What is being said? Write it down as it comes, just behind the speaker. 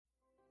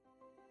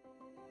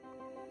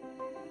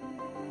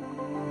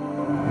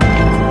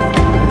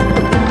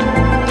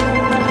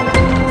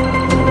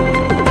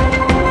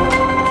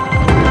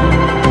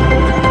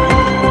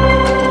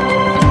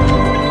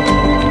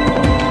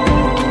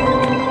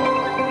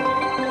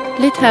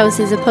Lithouse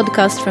is a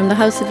podcast from the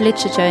House of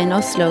Literature in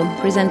Oslo,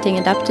 presenting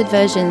adapted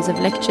versions of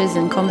lectures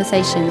and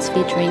conversations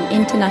featuring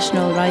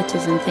international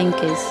writers and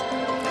thinkers.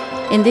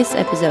 In this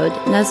episode,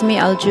 Nazmi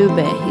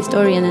Al-Jube,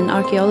 historian and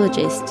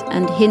archaeologist,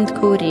 and Hind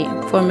Khoury,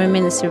 former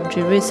Minister of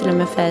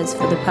Jerusalem Affairs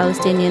for the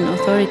Palestinian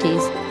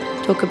authorities,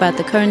 talk about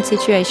the current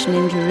situation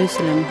in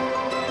Jerusalem.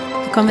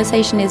 The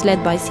conversation is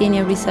led by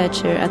senior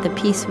researcher at the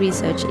Peace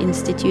Research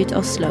Institute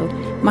Oslo,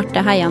 Marte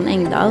Heian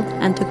Engdahl,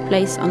 and took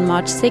place on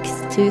March 6,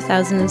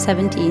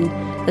 2017,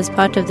 as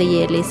part of the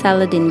yearly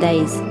Saladin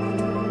Days.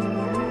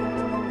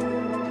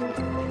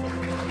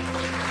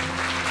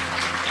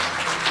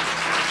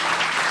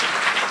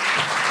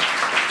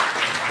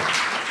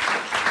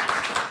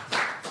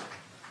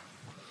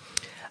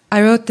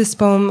 I wrote this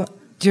poem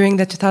during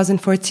the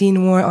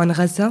 2014 war on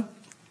Gaza,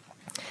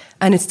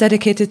 and it's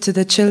dedicated to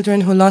the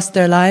children who lost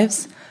their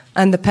lives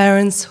and the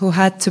parents who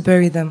had to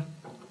bury them.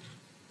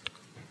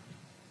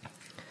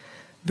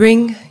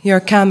 Bring your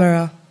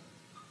camera.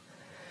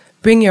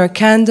 Bring your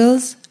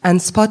candles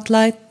and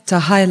spotlight to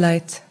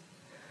highlight.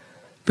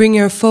 Bring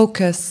your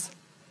focus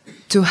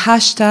to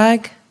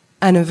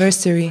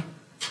 #anniversary.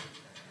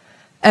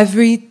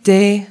 Every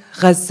day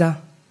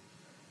Gaza.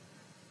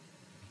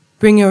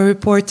 Bring your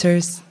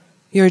reporters,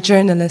 your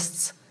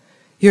journalists,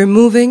 your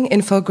moving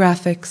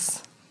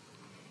infographics.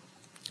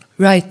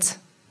 Right.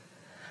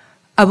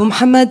 Abu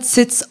Muhammad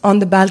sits on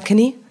the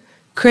balcony,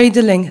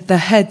 cradling the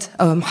head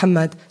of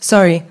Muhammad.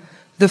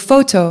 The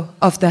photo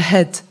of the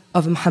head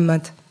of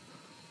Muhammad.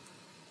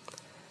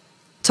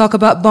 Talk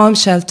about bomb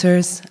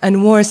shelters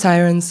and war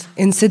sirens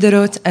in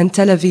Sderot and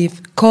Tel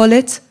Aviv. Call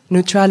it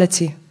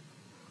neutrality.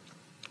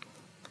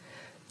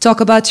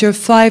 Talk about your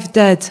 5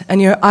 dead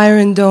and your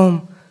Iron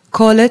Dome.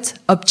 Call it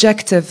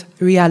objective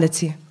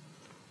reality.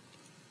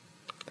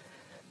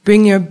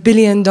 Bring your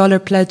billion-dollar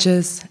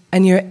pledges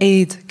and your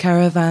aid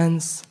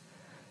caravans,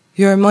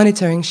 your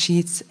monitoring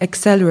sheets,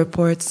 Excel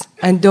reports,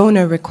 and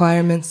donor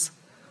requirements.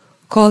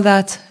 Call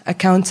that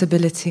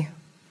accountability.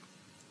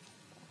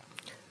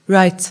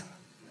 Right.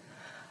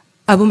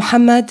 Abu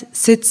Muhammad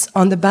sits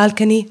on the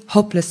balcony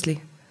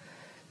hopelessly,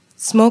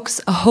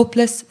 smokes a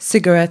hopeless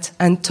cigarette,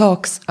 and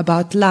talks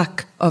about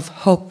lack of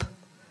hope.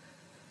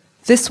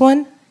 This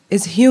one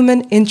is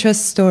human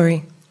interest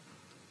story.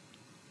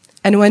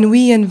 And when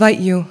we invite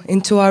you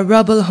into our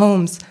rubble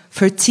homes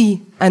for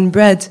tea and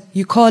bread,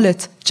 you call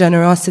it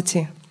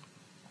generosity.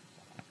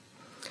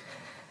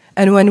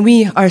 And when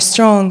we are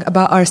strong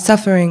about our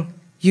suffering,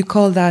 you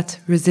call that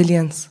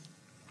resilience.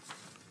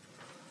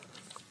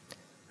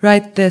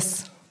 Write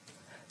this: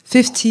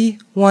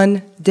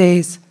 51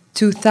 days,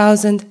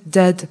 2,000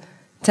 dead,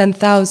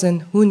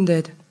 10,000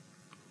 wounded.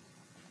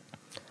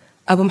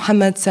 Abu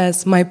Muhammad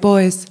says, my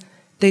boys,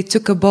 they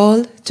took a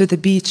ball to the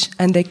beach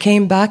and they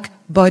came back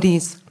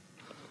bodies.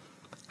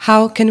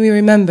 How can we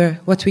remember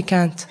what we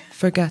can't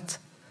forget?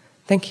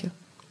 Thank you.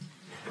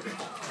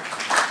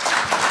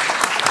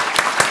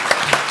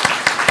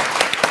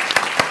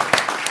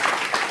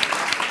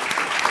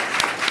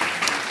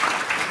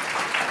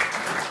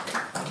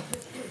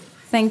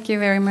 Thank you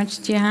very much,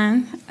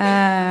 Jihan.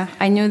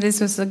 I knew this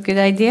was a good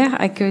idea.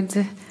 I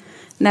could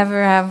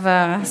never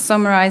have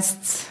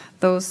summarized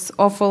those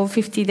awful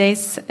 50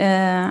 days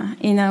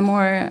in a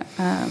more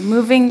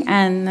moving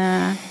and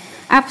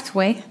apt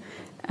way.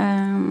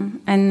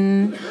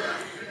 And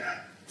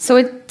so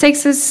it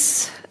takes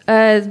us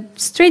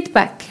straight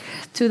back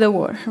to the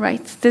war,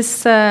 right?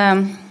 This,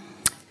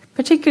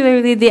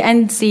 particularly the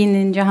end scene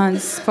in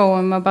Jihan's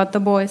poem about the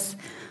boys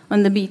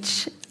on the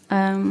beach.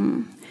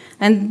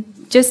 And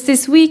just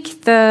this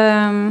week,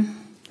 the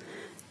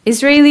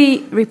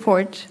Israeli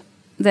report,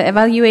 the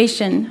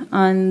evaluation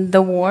on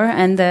the war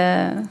and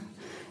the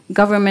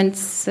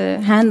government's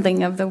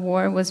handling of the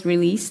war was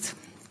released.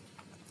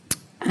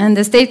 And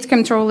the state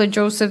controller,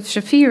 Joseph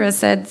Shafira,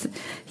 said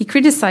he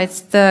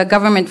criticized the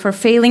government for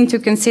failing to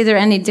consider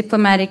any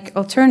diplomatic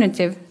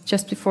alternative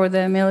just before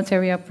the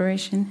military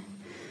operation.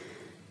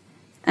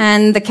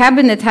 And the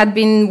cabinet had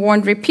been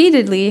warned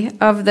repeatedly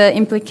of the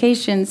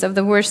implications of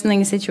the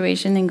worsening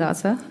situation in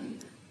Gaza: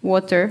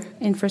 water,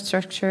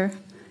 infrastructure,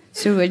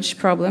 sewage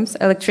problems,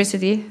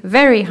 electricity,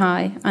 very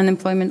high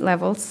unemployment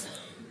levels,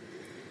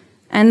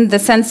 and the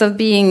sense of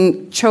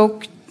being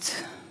choked,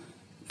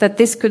 that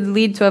this could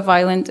lead to a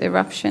violent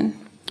eruption.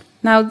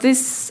 Now,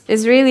 this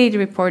Israeli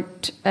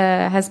report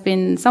has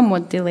been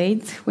somewhat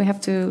delayed, we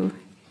have to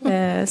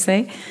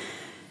say.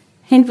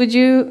 Hind, would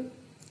you,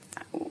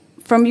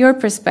 from your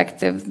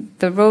perspective,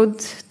 the road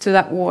to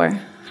that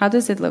war, how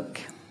does it look?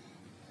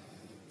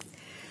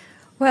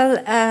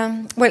 Well,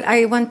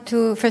 I want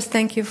to first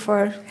thank you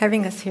for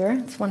having us here.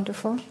 It's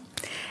wonderful.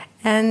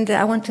 And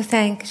I want to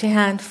thank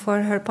Jihan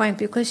for her point,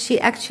 because she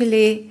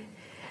actually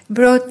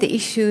brought the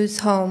issues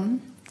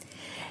home.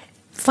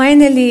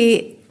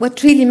 Finally,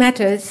 what really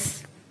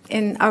matters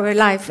in our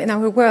life, in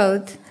our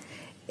world,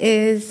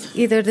 is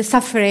either the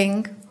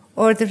suffering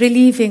or the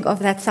relieving of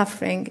that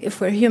suffering, if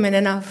we're human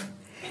enough.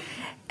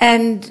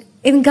 And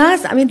in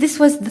Gaza, I mean, this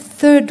was the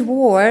third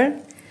war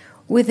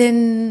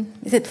within,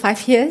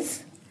 5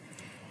 years?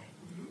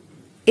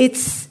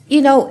 it's,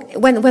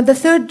 when the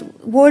third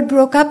war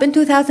broke up in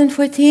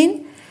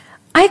 2014,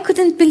 I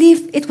couldn't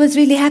believe it was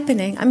really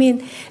happening. I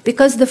mean,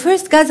 because the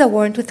first Gaza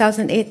war in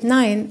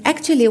 2008-9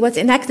 actually was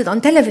enacted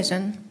on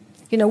television.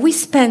 We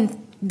spent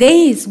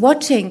days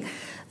watching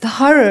the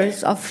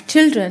horrors of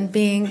children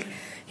being,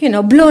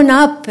 blown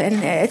up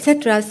and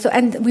etc. So,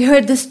 and we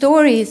heard the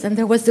stories, and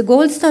there was the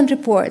Goldstone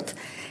report.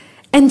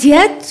 And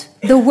yet,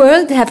 the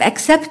world have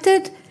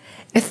accepted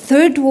a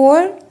third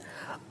war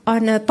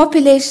on a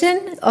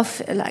population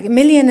of like 1.5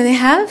 million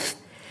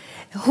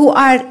who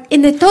are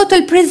in a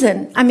total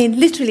prison, I mean,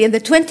 literally in the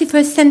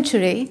 21st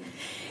century,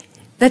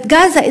 that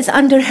Gaza is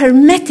under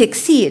hermetic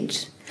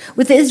siege,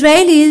 with the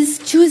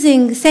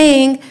Israelis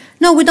saying,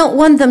 no, we don't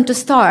want them to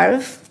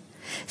starve.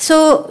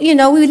 So,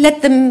 we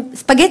let them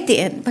spaghetti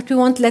in, but we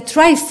won't let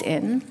rice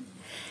in.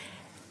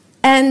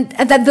 And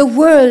that the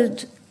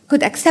world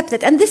could accept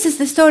it. And this is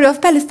the story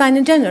of Palestine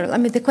in general. I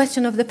mean, the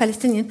question of the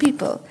Palestinian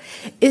people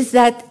is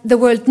that the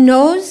world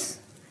knows,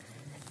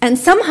 and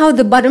somehow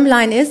the bottom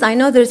line is, I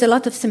know there's a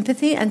lot of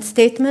sympathy and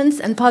statements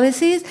and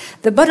policies,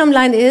 the bottom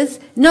line is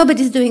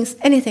nobody's doing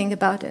anything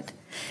about it.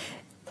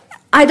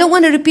 I don't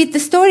want to repeat the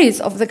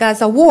stories of the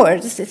Gaza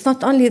wars. It's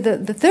not only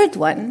the third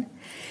one.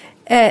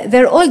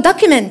 They're all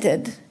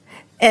documented.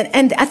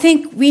 And I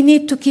think we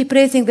need to keep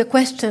raising the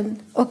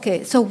question,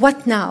 okay, so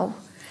what now?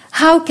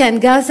 How can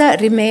Gaza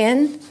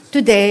remain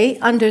today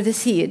under the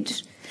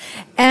siege?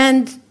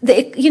 And,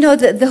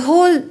 the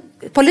whole,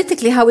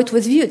 politically, how it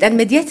was viewed, and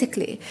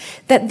mediatically,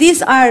 that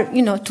these are,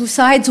 two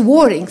sides,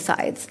 warring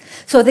sides.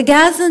 So the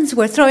Gazans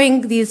were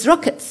throwing these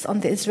rockets on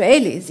the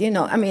Israelis,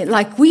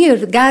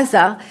 like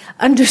Gaza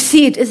under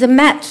siege is a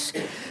match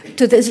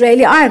to the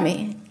Israeli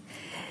army.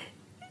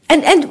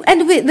 And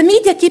the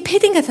media keep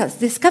hitting at us,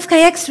 this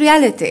Kafkaesque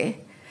reality.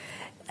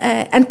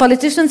 And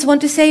politicians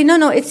want to say,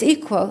 no, it's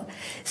equal.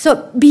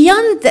 So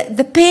beyond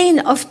the pain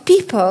of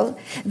people,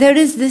 there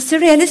is this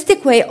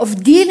surrealistic way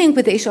of dealing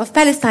with the issue of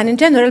Palestine in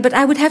general, but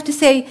I would have to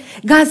say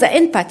Gaza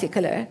in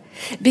particular,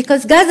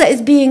 because Gaza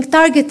is being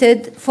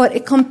targeted for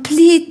a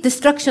complete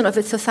destruction of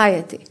its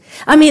society.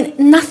 I mean,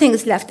 nothing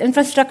is left.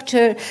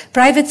 Infrastructure,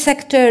 private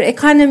sector,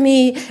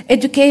 economy,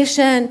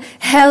 education,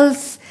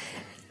 health.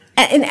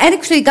 And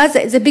actually,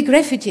 Gaza is a big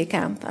refugee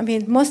camp. I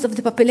mean, most of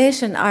the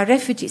population are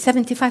refugees,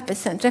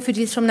 75%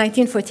 refugees from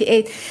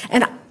 1948.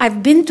 And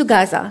I've been to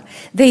Gaza.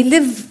 They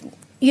live,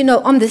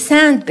 on the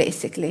sand,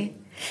 basically.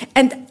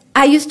 And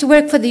I used to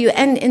work for the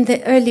UN in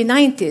the early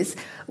 90s.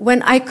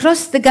 When I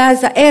crossed the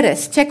Gaza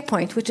Erez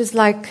checkpoint, which is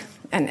like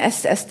an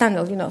SS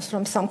tunnel,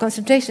 from some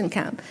concentration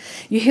camp,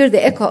 you hear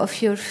the echo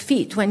of your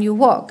feet when you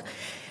walk.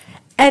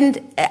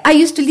 And I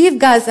used to leave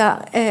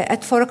Gaza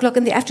at 4 o'clock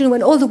in the afternoon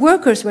when all the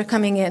workers were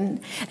coming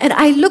in. And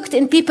I looked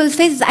in people's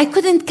faces. I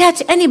couldn't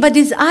catch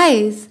anybody's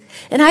eyes.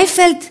 And I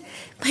felt,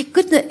 my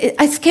goodness,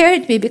 it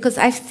scared me because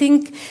I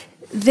think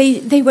they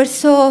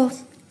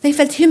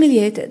felt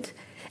humiliated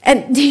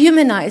and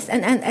dehumanized.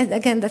 And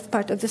again, that's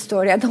part of the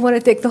story. I don't want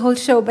to take the whole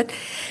show. But,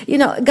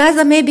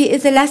 Gaza maybe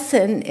is a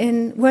lesson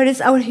in where is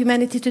our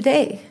humanity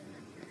today?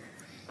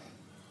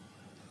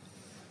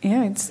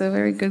 Yeah, it's a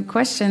very good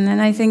question.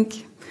 And I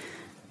think...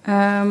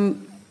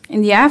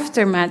 in the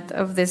aftermath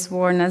of this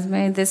war,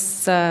 Nazmeh,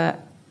 this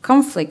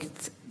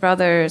conflict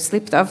rather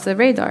slipped off the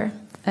radar,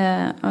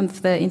 on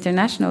the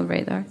international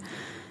radar.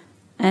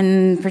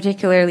 And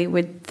particularly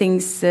with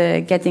things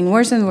getting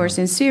worse and worse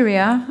in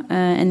Syria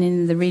and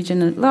in the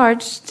region at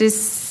large,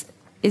 this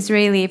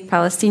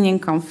Israeli-Palestinian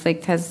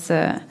conflict has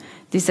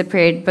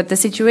disappeared. But the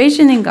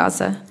situation in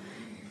Gaza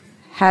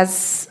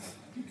has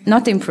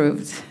not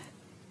improved.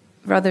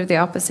 Rather, the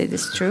opposite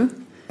is true.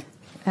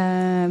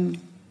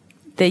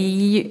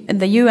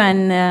 The UN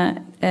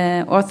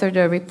authored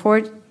a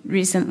report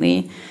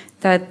recently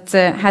that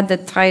had the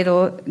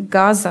title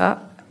Gaza,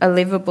 a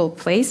Livable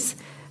Place,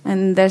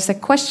 and there's a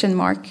question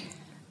mark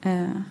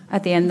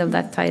at the end of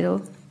that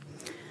title.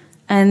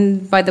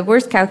 And by the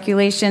worst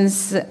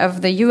calculations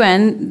of the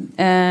UN,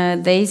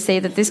 they say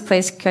that this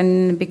place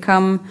can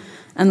become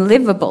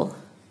unlivable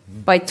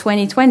by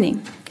 2020.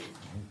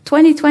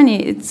 2020,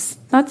 it's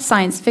not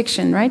science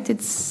fiction, right?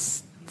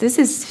 This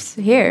is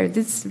here,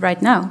 this is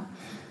right now.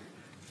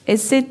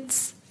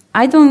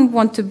 I don't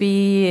want to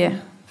be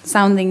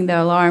sounding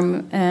the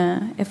alarm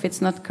if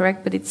it's not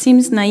correct, but it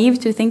seems naive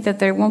to think that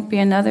there won't be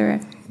another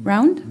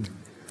round.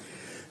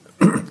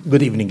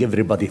 Good evening,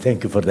 everybody.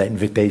 Thank you for the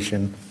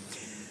invitation.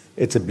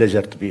 It's a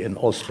pleasure to be in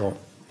Oslo.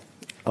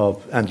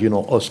 And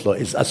Oslo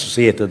is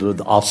associated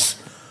with us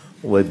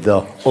with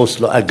the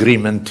Oslo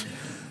Agreement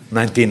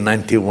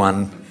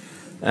 1991.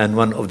 And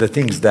one of the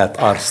things that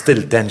are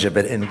still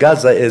tangible in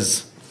Gaza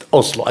is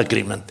Oslo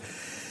Agreement.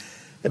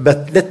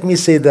 But let me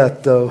say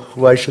that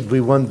why should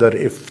we wonder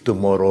if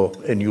tomorrow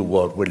a new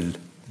war will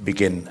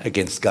begin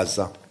against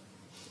Gaza?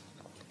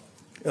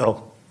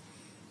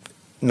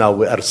 Now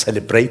we are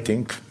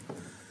celebrating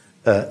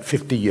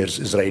 50 years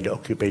Israeli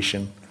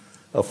occupation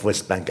of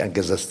West Bank and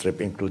Gaza Strip,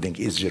 including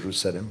East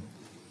Jerusalem.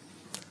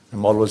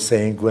 I'm always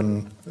saying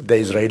when the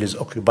Israelis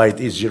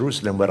occupied East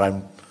Jerusalem, where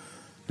I'm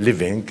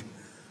living,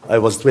 I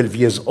was 12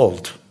 years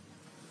old.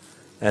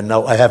 And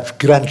now I have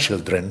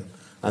grandchildren,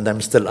 and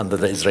I'm still under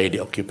the Israeli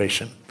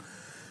occupation.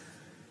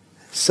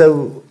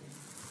 So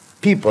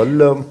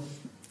people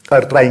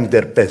are trying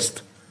their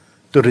best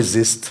to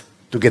resist,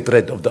 to get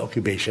rid of the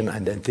occupation,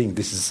 and I think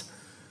this is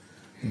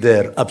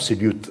their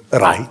absolute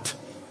right.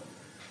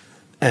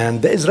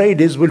 And the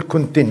Israelis will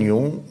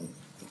continue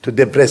to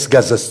depress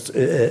Gaza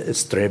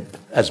Strip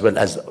as well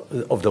as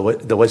of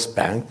the West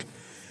Bank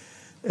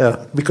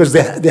because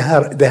they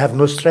have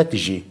no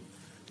strategy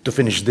to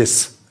finish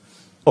this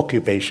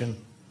occupation.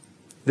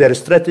 Their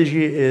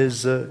strategy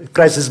is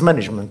crisis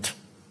management.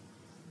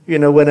 You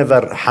know,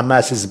 whenever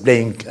Hamas is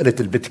playing a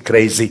little bit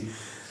crazy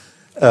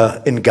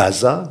in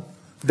Gaza,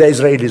 the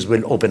Israelis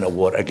will open a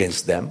war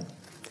against them.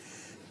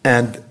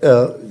 And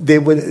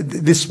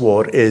this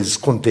war is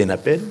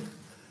containable.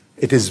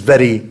 It is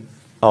very,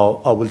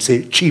 I will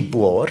say, cheap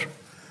war.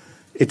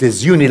 It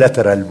is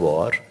unilateral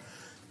war.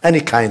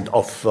 Any kind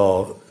of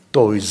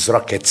toys,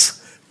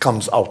 rockets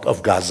comes out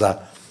of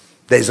Gaza,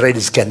 the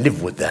Israelis can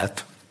live with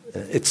that.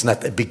 It's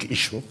not a big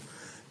issue,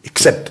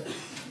 except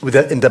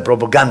in the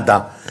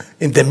propaganda,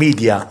 in the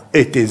media,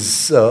 it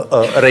is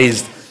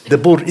raised. The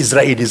poor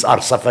Israelis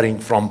are suffering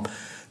from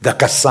the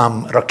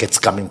Qassam rockets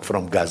coming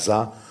from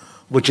Gaza,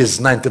 which is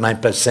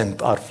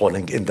 99% are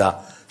falling in the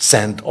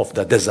sand of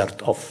the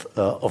desert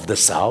of the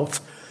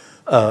south.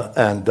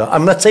 And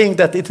I'm not saying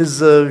that it is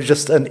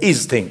just an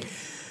easy thing,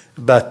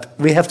 but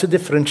we have to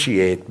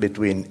differentiate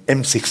between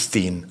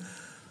M16,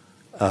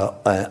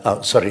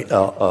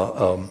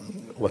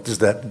 what is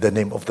the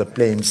name of the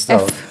planes?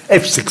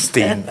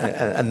 F-16,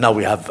 and now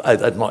we have, I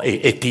don't know,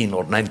 18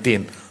 or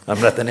 19. I'm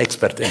not an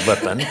expert in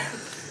weapon.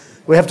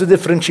 We have to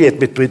differentiate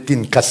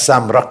between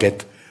Qassam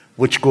rocket,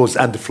 which goes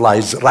and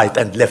flies right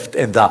and left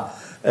in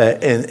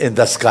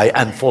the sky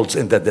and falls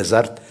in the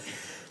desert,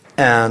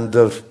 and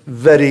a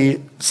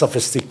very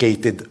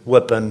sophisticated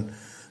weapon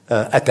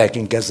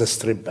attacking Gaza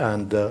Strip,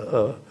 and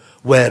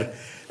where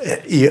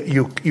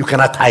you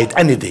cannot hide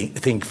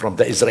anything from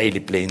the Israeli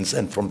planes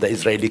and from the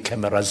Israeli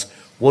cameras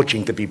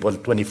watching the people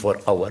 24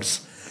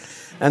 hours.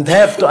 And I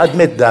have to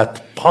admit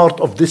that part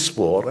of this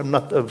war, I'm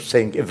not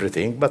saying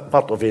everything, but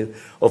part of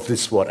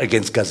this war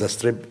against Gaza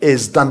Strip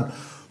is done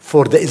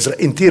for the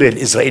interior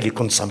Israeli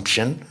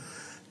consumption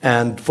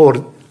and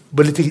for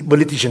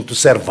politicians to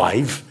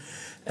survive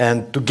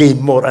and to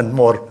gain more and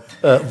more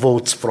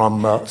votes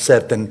from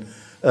certain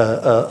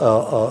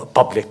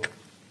public.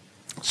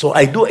 So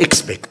I do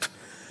expect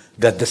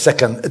that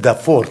the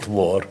fourth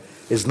war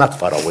is not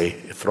far away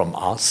from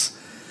us.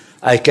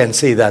 I can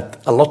say that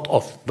a lot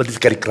of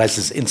political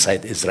crisis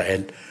inside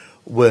Israel,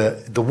 where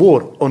the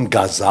war on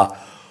Gaza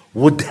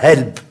would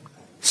help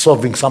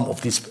solving some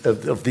of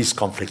these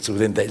conflicts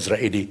within the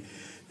Israeli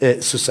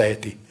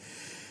society.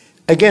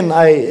 Again,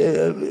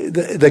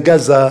 the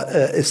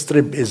Gaza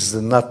Strip is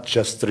not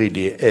just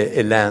really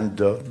a land,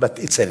 but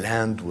it's a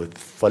land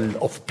full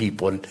of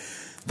people.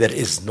 There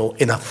is no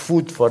enough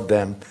food for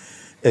them.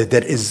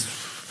 There is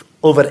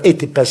over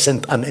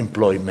 80%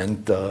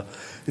 unemployment.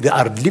 They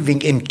are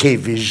living in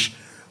caves,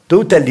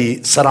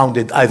 totally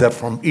surrounded either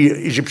from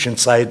Egyptian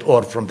side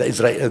or from the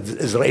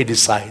Israeli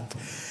side.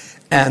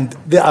 And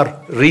they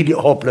are really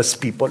hopeless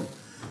people.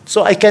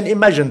 So I can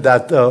imagine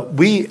that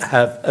we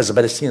have, as a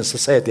Palestinian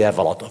society, have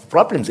a lot of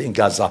problems in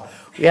Gaza.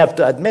 We have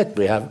to admit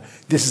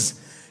this is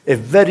a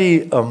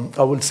very,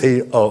 I would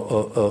say,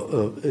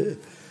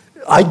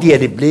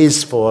 ideally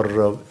place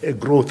for a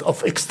growth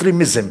of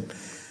extremism.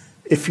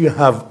 If you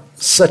have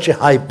such a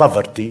high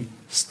poverty,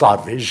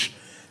 starvation,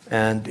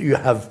 and you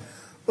have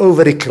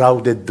overly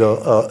crowded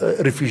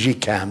refugee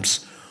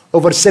camps,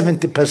 over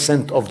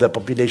 70% of the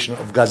population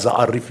of Gaza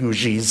are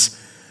refugees,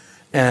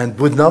 and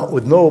with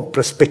no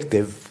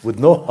perspective, with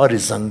no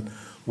horizon,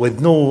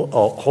 with no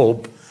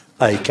hope,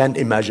 I can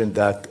imagine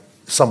that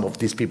some of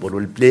these people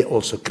will play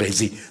also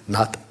crazy,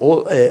 not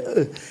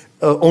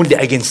only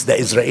against the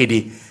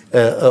Israeli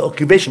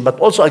occupation, but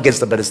also against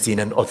the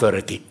Palestinian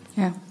Authority.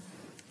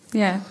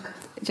 Yeah.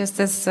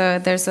 Just as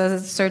there's a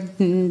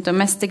certain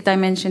domestic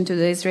dimension to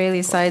the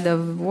Israeli side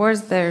of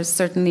wars, there's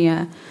certainly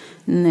an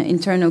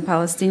internal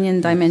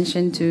Palestinian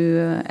dimension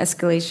to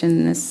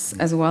escalation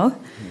as well.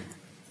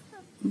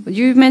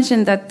 You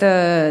mentioned that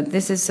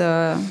this is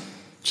a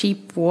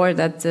cheap war,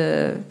 that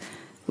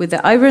with the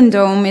Iron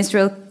Dome,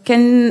 Israel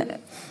can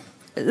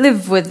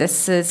live with this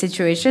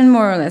situation,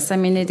 more or less. I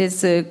mean, it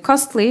is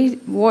costly.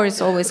 War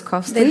is always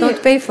costly. They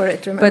don't pay for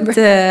it, remember?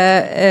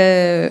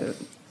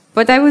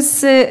 But I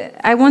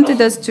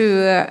wanted us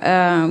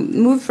to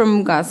move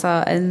from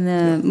Gaza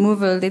and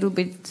move a little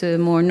bit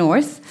more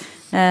north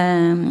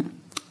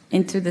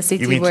into the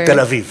city. You mean where Tel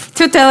Aviv?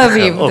 To Tel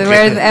Aviv, Okay.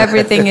 where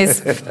everything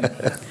is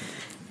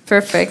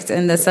perfect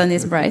and the sun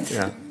is bright.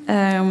 Yeah.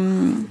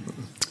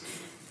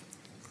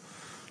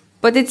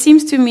 But it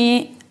seems to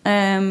me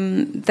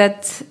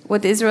that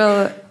what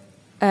Israel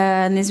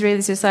and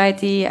Israeli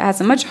society has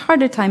a much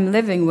harder time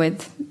living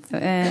with,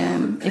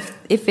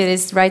 if it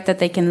is right that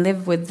they can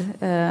live with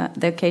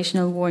the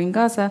occasional war in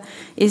Gaza,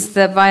 is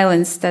the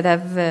violence that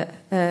have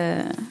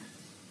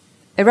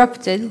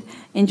erupted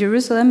in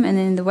Jerusalem and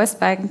in the West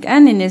Bank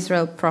and in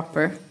Israel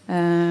proper,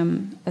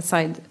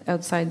 outside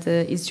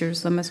the East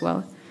Jerusalem as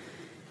well.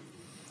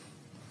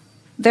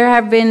 There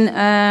have been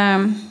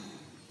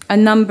a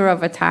number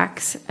of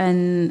attacks,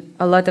 and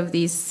a lot of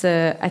these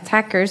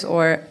attackers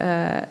or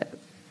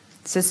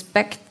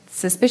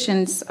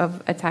suspicions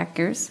of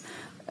attackers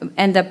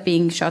end up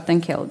being shot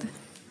and killed.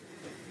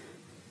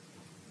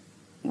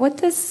 What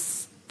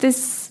does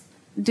this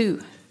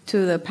do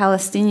to the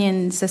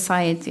Palestinian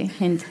society,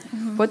 Hind?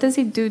 What does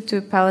it do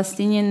to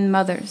Palestinian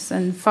mothers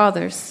and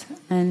fathers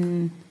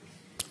and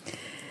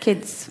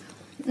kids?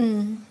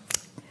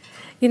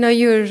 You know,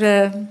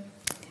 you're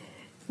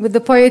with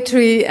the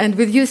poetry and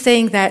with you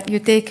saying that, you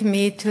take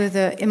me to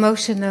the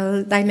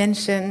emotional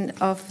dimension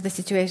of the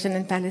situation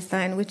in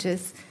Palestine, which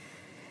is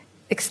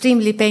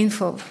extremely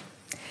painful.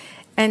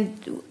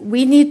 And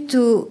we need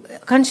to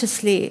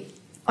consciously,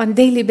 on a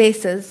daily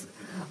basis,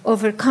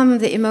 overcome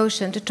the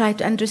emotion to try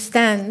to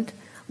understand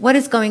what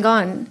is going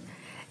on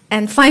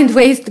and find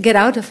ways to get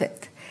out of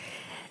it.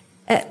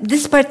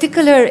 This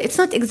particular, it's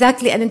not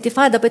exactly an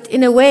intifada, but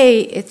in a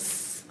way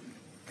it's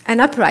an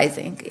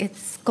uprising.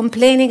 It's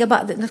rebelling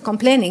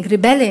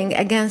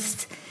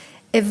against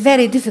a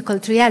very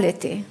difficult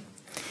reality.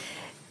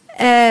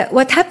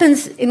 What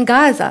happens in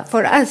Gaza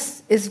for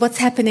us is what's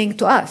happening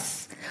to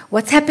us.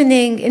 What's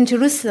happening in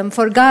Jerusalem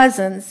for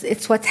Gazans,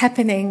 it's what's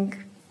happening,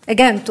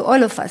 again, to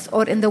all of us,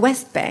 or in the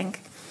West Bank.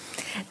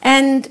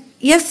 And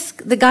yes,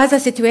 the Gaza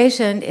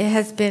situation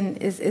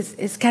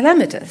is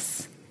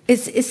calamitous.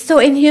 It's so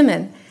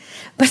inhuman.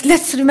 But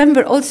let's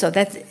remember also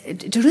that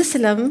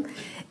Jerusalem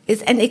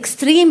is an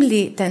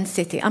extremely tense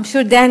city. I'm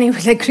sure Danny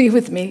will agree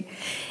with me.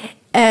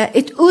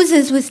 It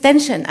oozes with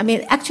tension. I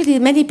mean, actually,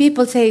 many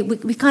people say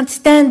we can't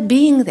stand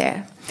being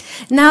there.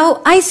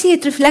 Now, I see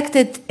it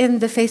reflected in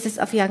the faces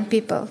of young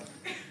people.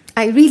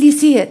 I really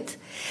see it.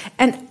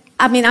 And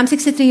I mean, I'm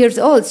 63 years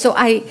old, so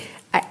I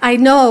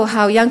know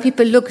how young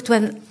people looked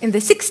when in the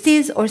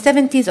 60s or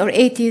 70s or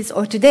 80s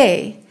or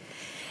today.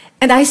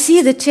 And I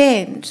see the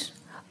change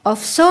of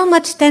so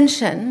much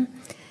tension,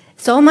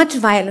 so much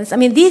violence. I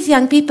mean, these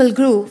young people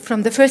grew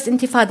from the first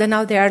intifada.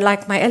 Now they are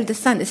like my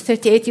eldest son is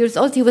 38 years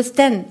old. He was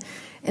 10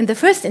 in the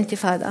first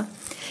intifada.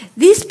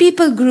 These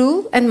people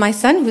grew, and my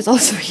son was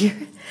also here,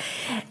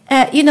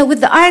 with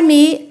the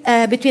army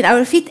between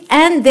our feet,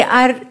 and they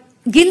are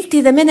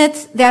guilty the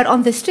minute they are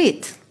on the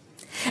street.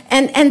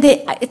 And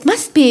it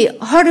must be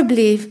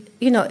horribly,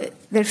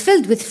 they're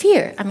filled with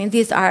fear. I mean,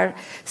 these are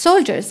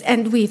soldiers,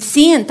 and we've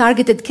seen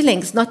targeted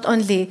killings, not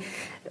only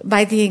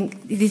by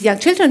these young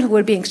children who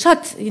were being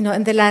shot,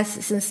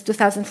 since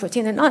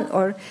 2014 and on,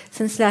 or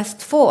since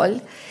last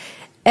fall.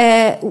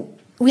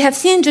 We have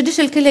seen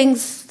judicial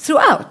killings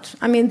throughout.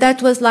 I mean,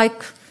 that was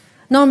like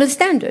normal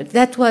standard.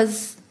 That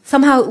was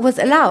somehow was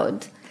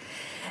allowed.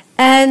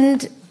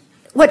 And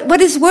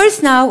what is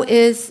worse now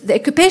is the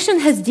occupation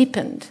has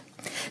deepened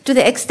to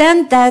the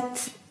extent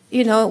that,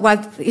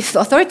 while if the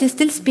authority is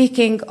still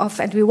speaking of,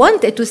 and we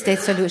want a two-state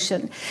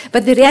solution,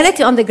 but the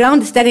reality on the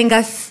ground is telling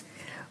us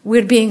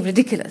we're being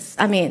ridiculous.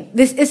 I mean,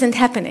 this isn't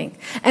happening.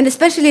 And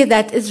especially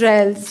that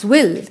Israel's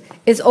will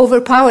is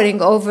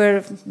overpowering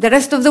over the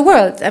rest of the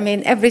world. I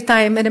mean, every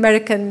time an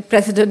American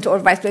president or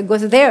vice president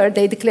goes there,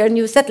 they declare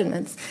new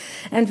settlements.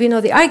 And we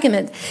know the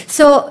argument.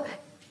 So,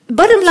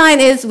 bottom line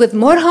is, with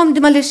more home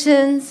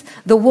demolitions,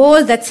 the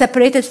wall that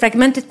separated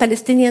fragmented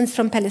Palestinians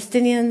from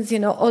Palestinians,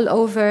 all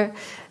over,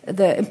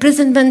 the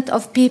imprisonment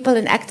of people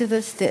and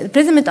activists, the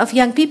imprisonment of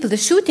young people, the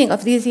shooting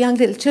of these young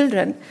little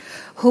children,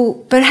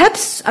 who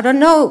perhaps, I don't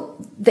know,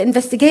 the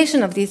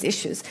investigation of these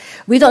issues.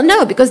 We don't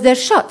know because they're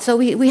shot, so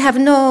we have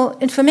no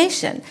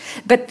information.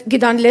 But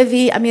Gideon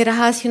Levy, Amira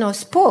Haas,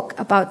 spoke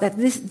about that.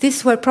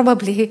 These were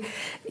probably,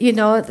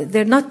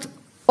 they're not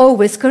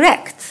always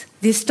correct,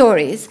 these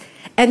stories.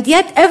 And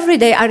yet, every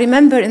day, I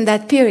remember in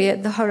that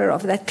period, the horror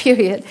of that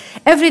period,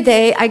 every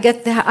day I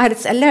get the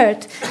Haaretz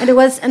alert, and it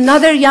was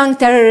another young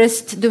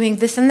terrorist doing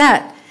this and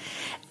that.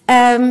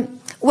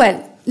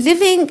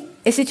 Living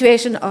a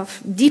situation of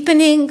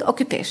deepening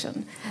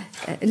occupation,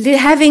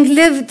 having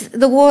lived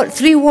the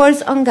 3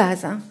 wars on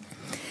Gaza,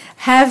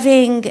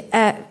 having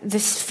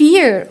this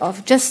fear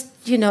of just,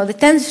 the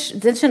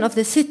tension of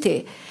the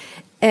city,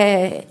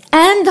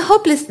 and the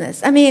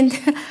hopelessness. I mean,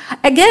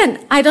 again,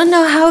 I don't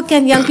know how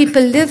can young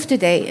people live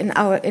today in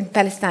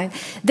Palestine.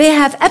 They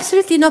have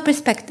absolutely no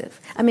perspective.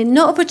 I mean,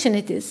 no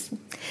opportunities,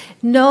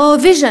 no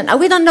vision.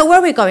 We don't know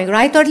where we're going,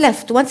 right or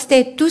left, one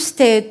state, two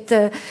state,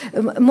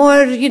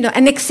 more,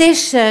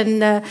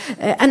 annexation,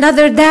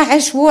 another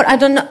Daesh war. I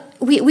don't know.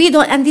 We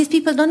don't, and these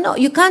people don't know.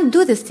 You can't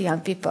do this to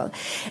young people.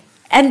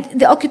 And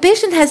the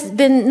occupation has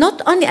been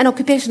not only an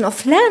occupation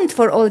of land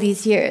for all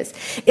these years,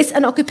 it's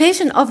an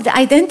occupation of the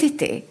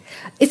identity.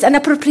 It's an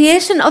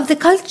appropriation of the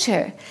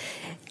culture.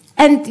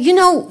 And,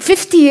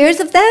 50 years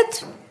of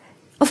that,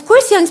 of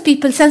course young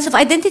people's sense of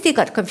identity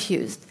got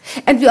confused.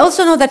 And we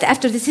also know that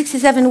after the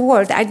 1967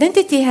 war, the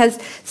identity has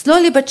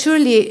slowly but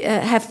surely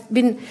have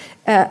been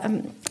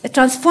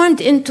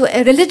transformed into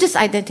a religious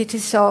identity.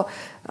 So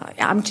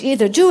I'm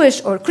either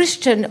Jewish or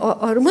Christian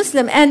or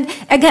Muslim. And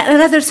again,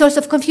 another source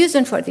of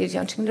confusion for these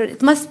young children.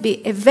 It must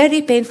be a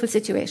very painful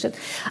situation.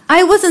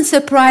 I wasn't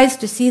surprised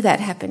to see that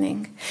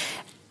happening.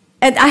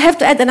 And I have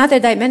to add another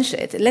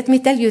dimension. Let me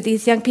tell you,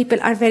 these young people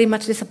are very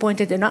much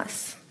disappointed in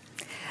us.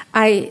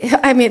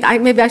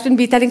 Maybe I shouldn't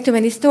be telling too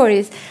many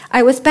stories.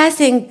 I was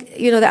passing,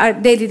 there are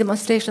daily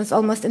demonstrations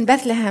almost in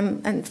Bethlehem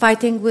and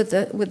fighting with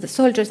the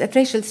soldiers at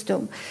Rachel's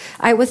tomb.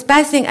 I was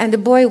passing and the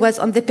boy was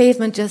on the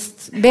pavement,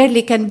 just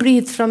barely can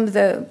breathe from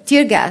the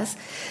tear gas.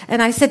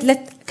 And I said,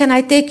 can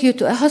I take you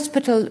to a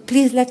hospital?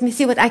 Please let me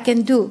see what I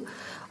can do.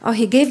 Oh,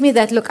 he gave me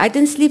that look. I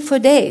didn't sleep for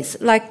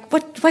days. Like,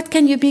 what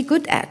can you be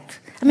good at?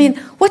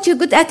 What you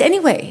good at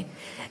anyway?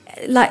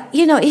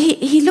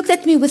 He looked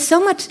at me with so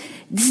much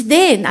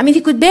disdain.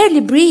 He could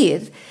barely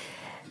breathe.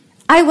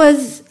 I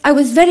was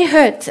very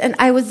hurt and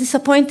I was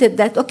disappointed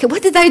that, okay,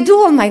 what did I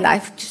do all my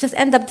life to just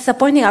end up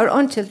disappointing our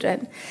own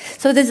children?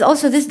 So there's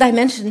also this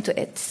dimension to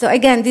it. So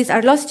again, these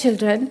are lost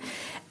children.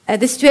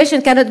 The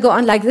situation cannot go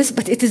on like this,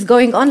 but it is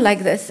going on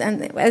like this.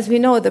 And as we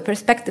know, the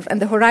perspective and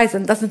the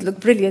horizon doesn't look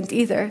brilliant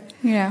either.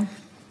 Yeah.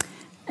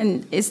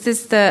 And is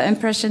this the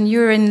impression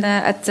you're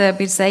at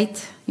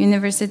Birzeit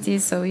University?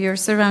 So you're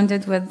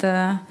surrounded with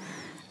the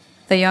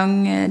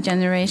young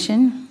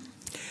generation?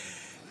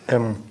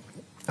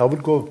 I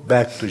would go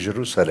back to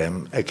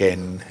Jerusalem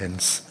again,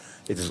 hence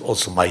it is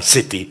also my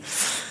city.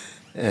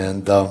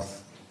 And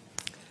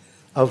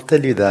I'll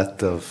tell you that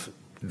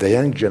the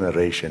young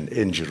generation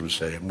in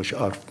Jerusalem, which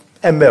are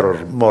a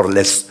mirror more or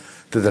less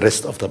to the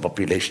rest of the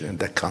population in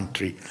the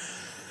country,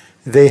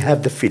 they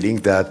have the feeling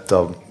that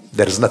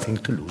there is nothing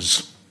to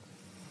lose.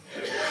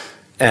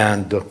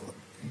 And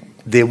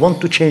they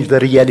want to change the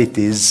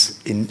realities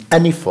in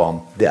any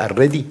form. They are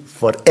ready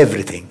for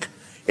everything,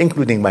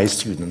 including my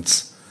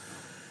students.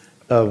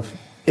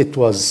 It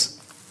was,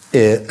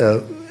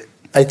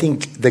 I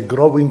think, the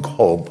growing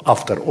hope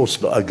after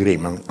Oslo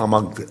Agreement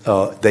among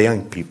the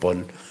young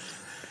people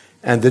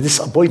and the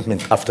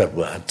disappointment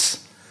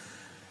afterwards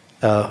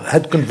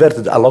had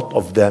converted a lot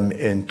of them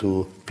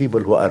into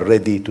people who are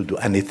ready to do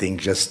anything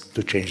just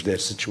to change their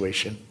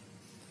situation.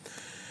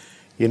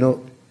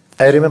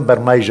 I remember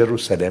my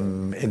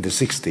Jerusalem in the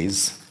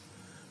 60s,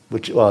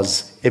 which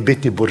was a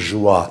petit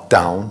bourgeois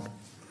town,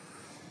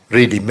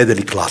 really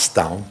middle-class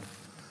town,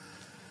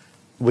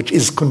 which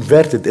is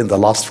converted in the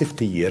last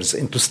 50 years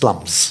into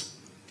slums.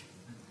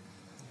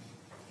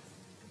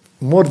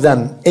 More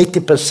than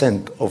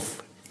 80%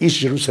 of East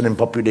Jerusalem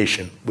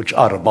population, which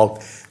are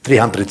about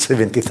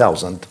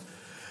 370,000,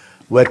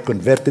 were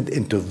converted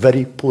into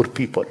very poor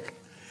people.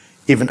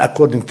 Even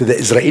according to the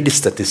Israeli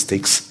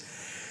statistics,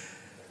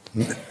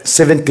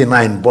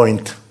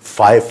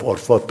 79.5 or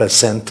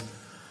 4%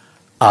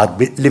 are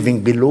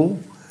living below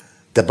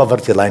the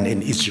poverty line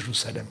in East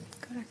Jerusalem.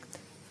 Correct.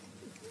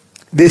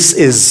 This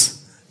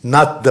is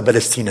not the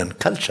Palestinian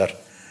culture.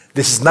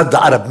 This is not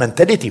the Arab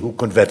mentality who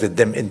converted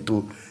them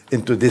into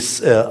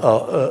this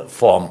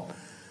form,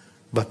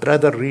 but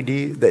rather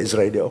really the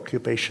Israeli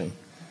occupation.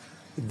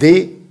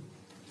 They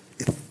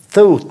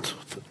thought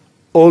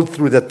all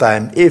through the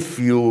time, if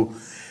you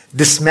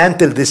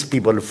dismantle these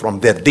people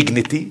from their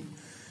dignity,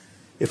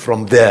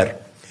 from their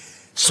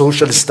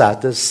social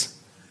status,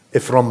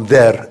 from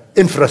their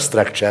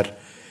infrastructure,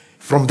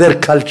 from their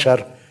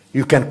culture,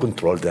 you can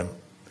control them.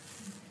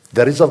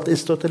 The result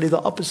is totally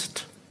the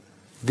opposite.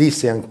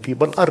 These young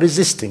people are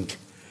resisting.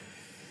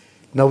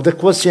 Now the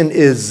question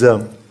is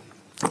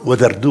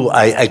whether do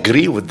I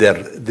agree with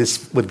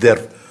their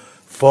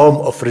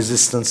form of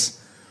resistance.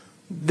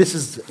 This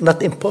is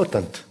not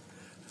important.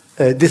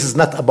 This is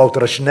not about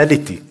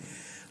rationality.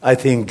 I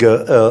think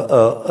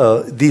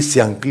these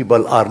young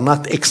people are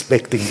not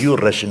expecting your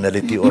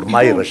rationality or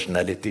my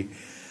rationality.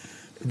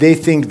 They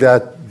think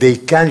that they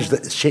can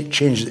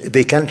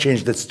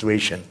change the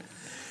situation.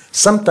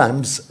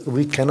 Sometimes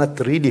we cannot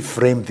really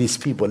frame these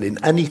people in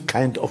any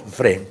kind of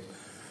frame.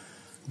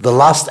 The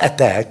last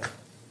attack,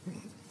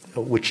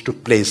 which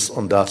took place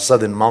on the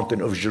southern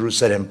mountain of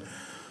Jerusalem,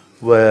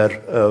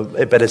 where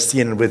a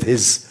Palestinian with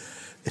his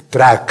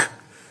track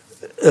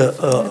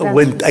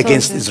went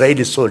against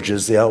Israeli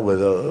soldiers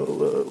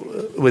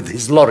with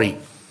his lorry.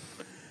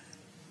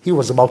 He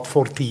was about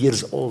 40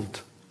 years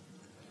old,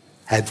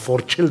 had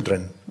 4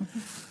 children,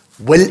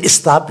 well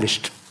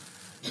established.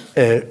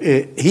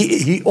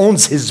 He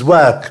owns his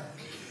work.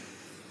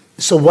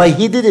 So why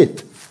he did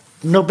it?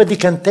 Nobody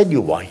can tell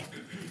you why.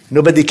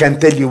 Nobody can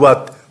tell you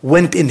what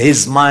went in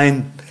his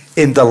mind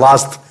in the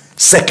last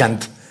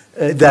second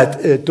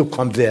that took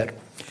him there.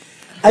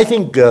 I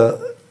think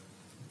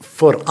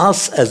for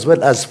us as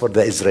well as for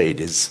the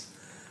Israelis,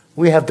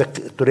 we have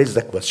to raise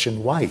the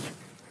question, why?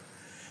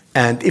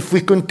 And if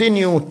we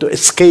continue to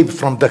escape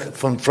from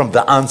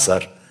the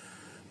answer,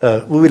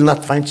 we will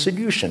not find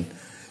solution.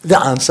 The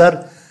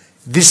answer,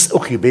 this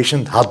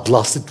occupation had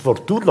lasted for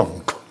too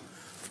long.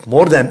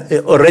 More than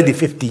already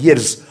 50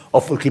 years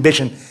of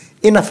occupation.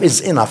 Enough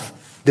is enough.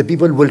 The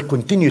people will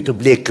continue to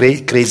play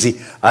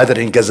crazy either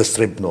in Gaza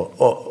Strip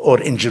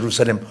or in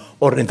Jerusalem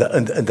or in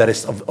the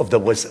rest of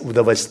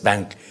the West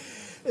Bank.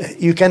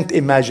 You can't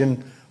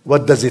imagine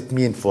what does it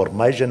mean for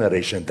my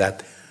generation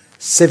that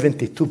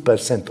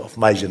 72% of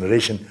my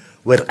generation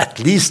were at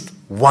least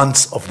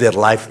once of their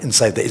life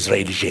inside the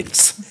Israeli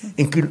jails,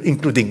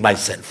 including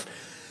myself.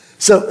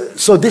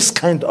 So this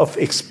kind of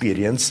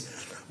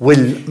experience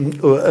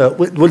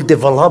will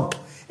develop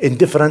in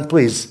different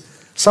ways.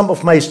 Some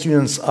of my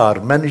students are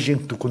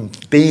managing to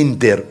contain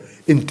their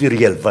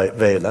interior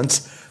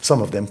violence.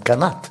 Some of them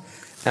cannot.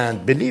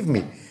 And believe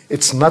me,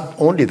 it's not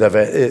only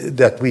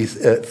that we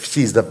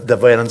see the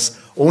violence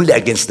only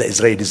against the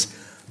Israelis,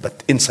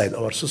 but inside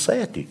our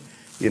society.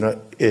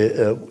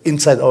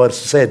 Inside our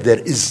society, there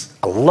is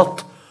a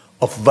lot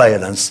of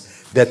violence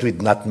that we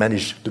did not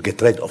manage to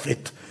get rid of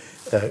it.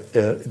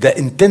 The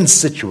intense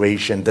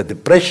situation, the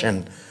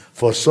depression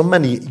for so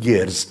many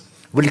years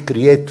will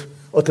create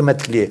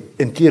automatically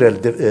interior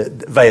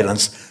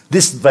violence.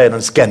 This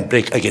violence can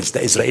break against the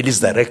Israelis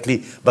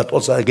directly, but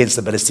also against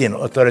the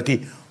Palestinian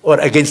Authority or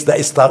against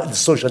the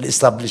social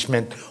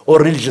establishment or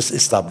religious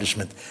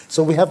establishment.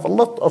 So we have a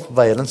lot of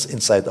violence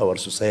inside our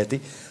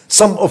society.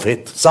 Some of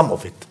it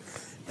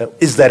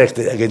is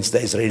directed against the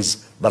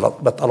Israelis,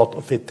 but a lot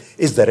of it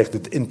is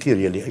directed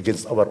interiorly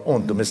against our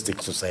own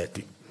domestic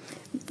society.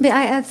 May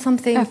I add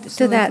something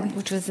to that,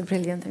 which was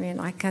brilliant? I mean,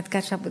 I can't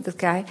catch up with this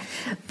guy.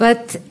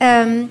 But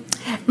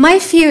my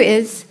fear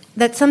is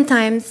that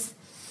sometimes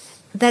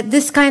that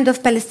this kind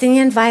of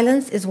Palestinian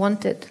violence is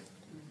wanted.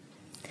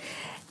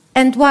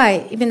 And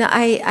why? I mean,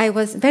 I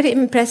was very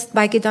impressed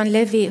by Gideon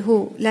Levy,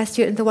 who last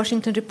year in the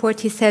Washington Report,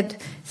 he said,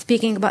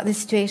 speaking about the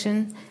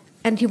situation,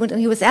 and he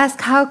was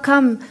asked, how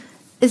come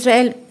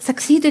Israel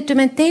succeeded to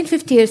maintain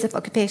 50 years of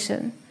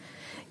occupation?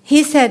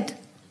 He said,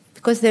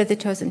 because they're the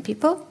chosen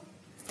people.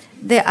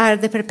 They are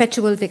the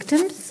perpetual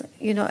victims,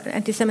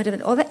 anti-Semitism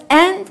and all that,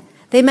 and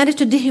they managed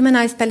to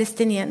dehumanize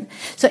Palestinians.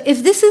 So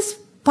if this is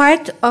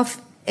part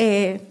of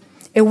a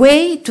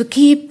way to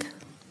keep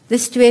the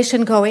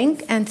situation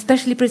going, and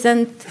especially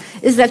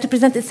Israel to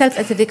present itself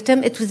as a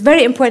victim, it was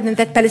very important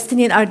that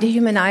Palestinians are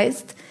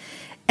dehumanized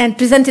and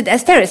presented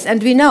as terrorists.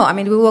 And we know,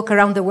 we walk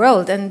around the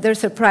world, and they're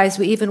surprised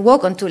we even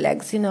walk on two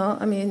legs,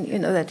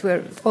 that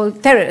we're all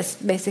terrorists,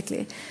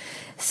 basically.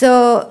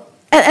 So...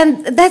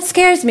 And that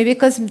scares me,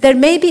 because there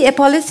may be a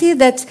policy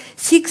that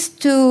seeks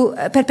to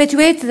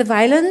perpetuate the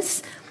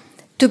violence,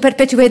 to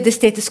perpetuate the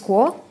status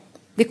quo,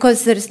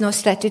 because there is no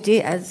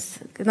strategy, as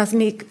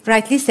Nazmi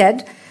rightly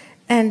said.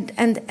 And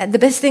the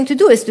best thing to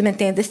do is to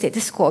maintain the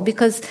status quo,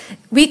 because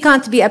we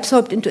can't be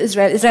absorbed into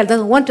Israel. Israel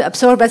doesn't want to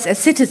absorb us as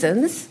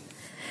citizens.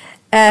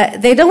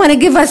 They don't want to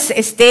give us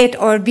a state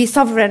or be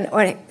sovereign.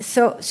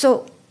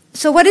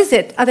 So what is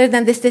it other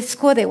than the status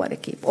quo they want to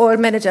keep or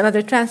manage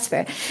another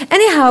transfer?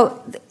 Anyhow,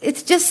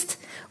 it's just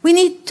we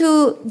need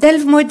to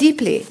delve more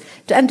deeply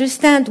to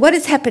understand what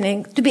is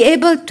happening, to be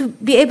able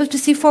to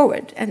see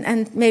forward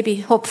and maybe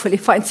hopefully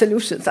find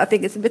solutions. I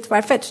think it's a bit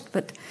far-fetched,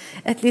 but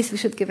at least we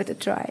should give it a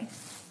try.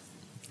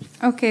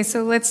 Okay,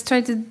 so let's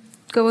try to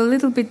go a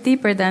little bit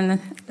deeper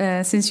then,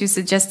 since you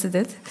suggested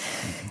it,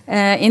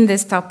 in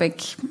this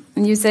topic.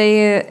 And you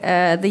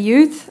say the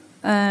youth,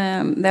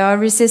 they are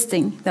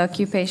resisting the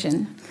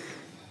occupation.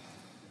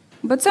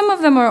 But some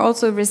of them are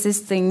also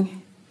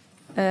resisting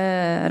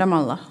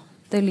Ramallah,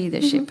 the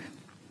leadership,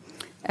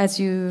 as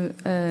you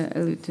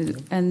allude to,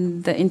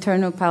 and the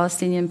internal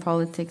Palestinian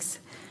politics.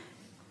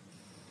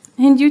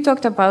 And you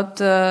talked about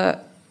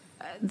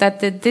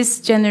that this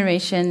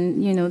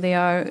generation, they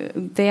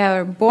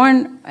are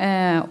born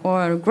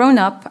or grown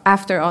up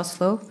after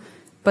Oslo,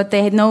 but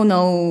they know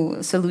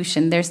no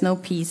solution. There's no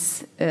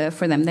peace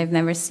for them. They've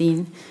never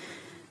seen.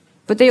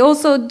 But they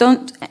also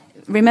don't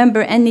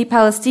remember any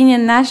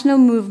Palestinian national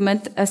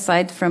movement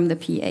aside from the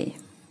PA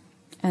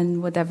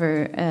and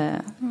whatever.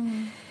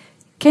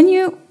 Can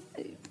you,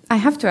 I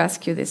have to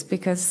ask you this,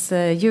 because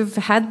you've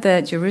had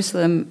the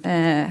Jerusalem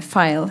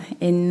file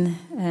in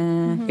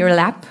your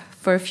lap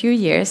for a few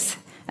years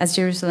as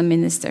Jerusalem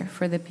minister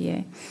for the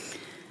PA.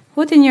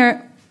 What, in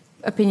your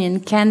opinion,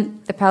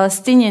 can the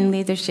Palestinian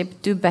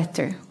leadership do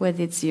better with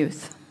its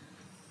youth?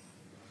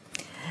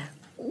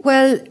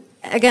 Well,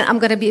 again, I'm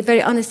going to be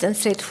very honest and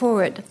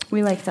straightforward.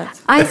 We like that.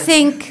 I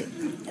think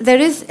there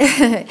is,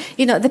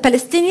 the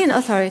Palestinian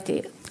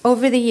Authority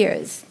over the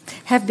years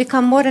have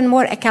become more and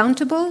more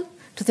accountable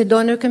to the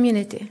donor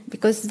community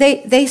because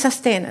they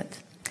sustain it.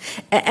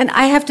 And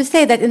I have to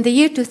say that in the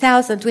year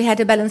 2000, we had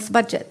a balanced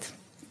budget.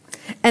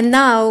 And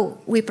now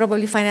we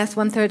probably finance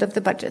 1/3 of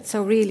the budget.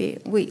 So really,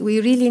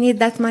 we really need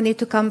that money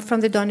to come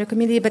from the donor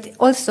community, but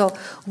also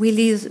we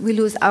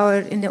lose our,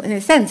 in a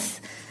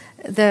sense,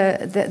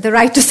 the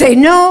right to say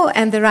no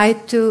and the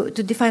right to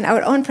define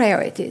our own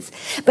priorities.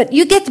 But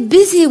you get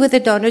busy with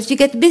the donors, you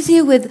get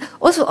busy with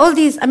also all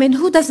these,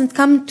 who doesn't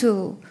come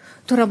to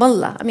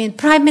Ramallah?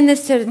 Prime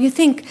Minister, you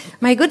think,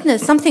 my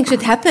goodness, something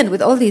should happen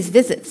with all these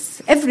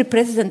visits. Every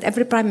president,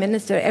 every prime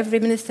minister, every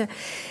minister.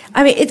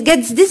 It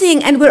gets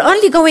dizzying and we're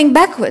only going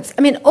backwards.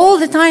 All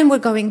the time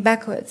we're going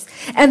backwards.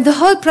 And the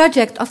whole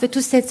project of a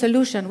two-state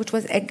solution, which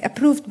was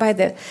approved by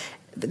the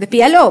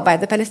PLO, by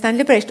the Palestine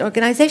Liberation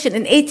Organization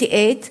in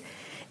 1988,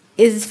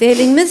 is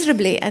failing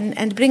miserably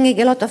and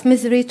bringing a lot of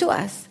misery to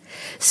us.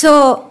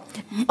 So,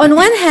 on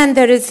one hand,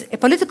 there is a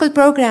political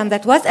program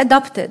that was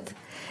adopted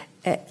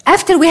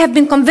after we have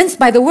been convinced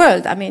by the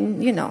world. I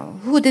mean, you know,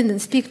 who didn't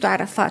speak to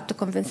Arafat to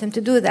convince him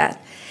to do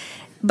that?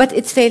 But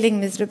it's failing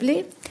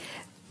miserably.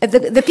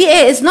 The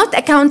PA is not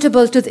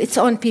accountable to its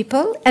own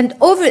people, and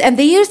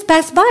the years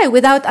pass by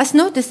without us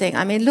noticing.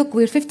 I mean, look,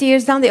 we're 50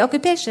 years down the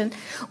occupation.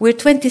 We're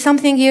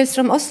 20-something years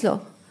from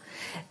Oslo.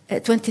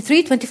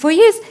 23, 24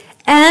 years.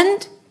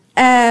 And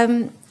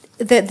I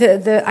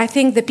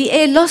think the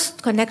PA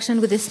lost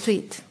connection with the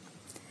street.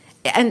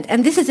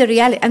 And this is a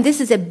reality, and this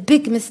is a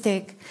big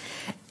mistake.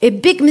 A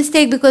big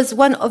mistake, because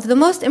one of the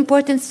most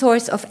important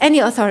source of any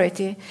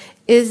authority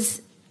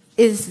is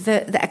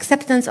the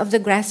acceptance of the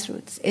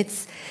grassroots.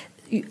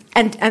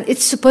 And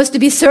it's supposed to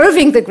be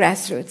serving the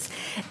grassroots.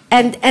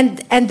 And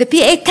the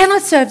PA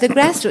cannot serve the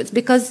grassroots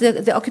because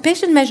the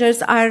occupation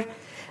measures are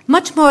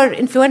much more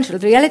influential.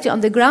 The reality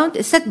on the ground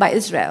is set by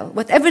Israel.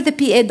 Whatever the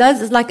PA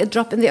does is like a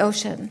drop in the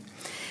ocean.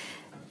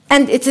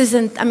 And it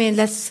isn't, I mean,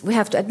 we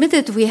have to admit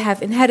it, we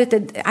have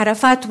inherited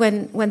Arafat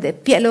when the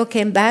PLO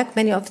came back,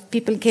 many of the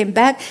people came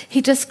back.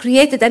 He just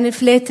created an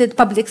inflated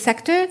public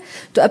sector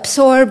to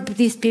absorb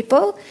these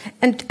people,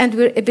 and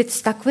we're a bit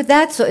stuck with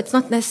that, so it's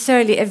not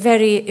necessarily a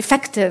very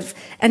effective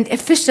and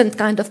efficient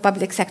kind of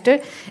public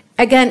sector.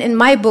 Again, in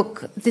my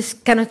book, this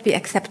cannot be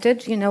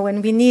accepted, you know,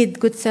 when we need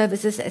good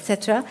services,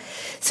 etc.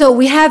 So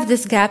we have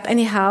this gap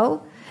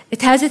anyhow.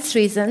 It has its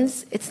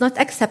reasons, it's not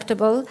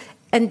acceptable,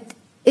 and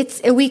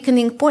it's a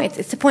weakening point.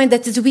 It's a point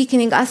that is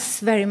weakening us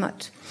very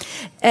much.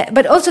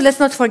 But also, let's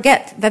not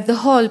forget that the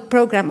whole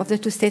program of the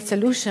two-state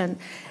solution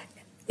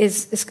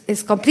is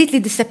completely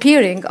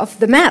disappearing off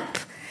the map.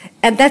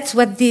 And that's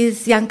what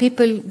these young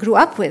people grew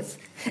up with.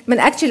 I mean,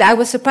 actually, I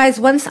was surprised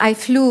once I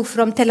flew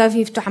from Tel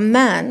Aviv to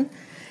Amman,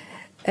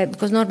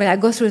 because normally I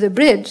go through the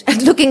bridge,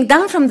 and looking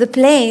down from the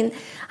plane,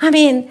 I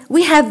mean,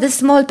 we have the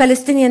small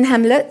Palestinian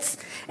hamlets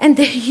and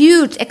the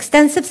huge,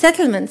 extensive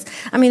settlements.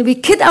 I mean, we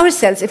kid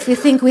ourselves if we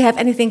think we have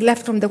anything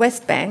left from the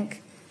West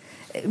Bank,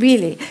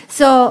 really.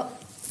 So,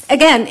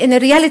 again, in a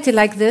reality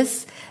like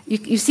this,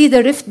 you see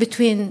the rift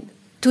between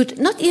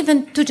not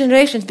even two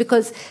generations,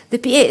 because the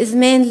PA is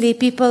mainly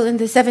people in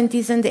the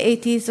 70s and the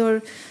 80s,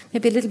 or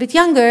maybe a little bit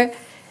younger,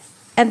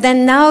 and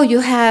then now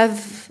you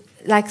have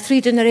like 3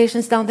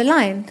 generations down the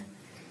line.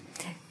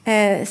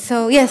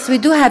 So, yes, we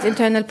do have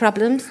internal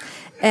problems.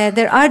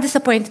 There are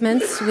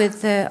disappointments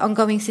with the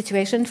ongoing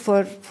situation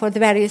for the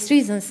various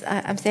reasons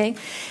I'm saying.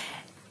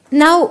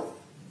 Now,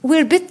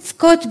 we're a bit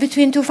caught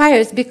between two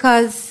fires,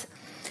 because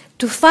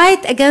to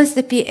fight against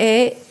the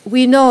PA,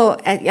 we know,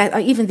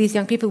 even these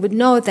young people would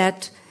know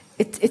that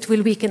it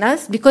will weaken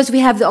us, because we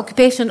have the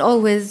occupation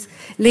always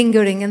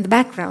lingering in the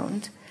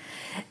background.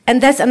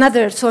 And that's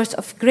another source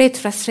of great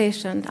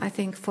frustration, I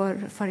think, for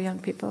young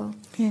people.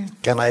 Yeah.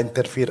 Can I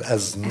interfere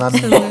as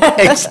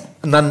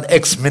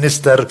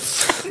non-ex-minister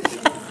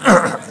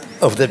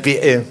of the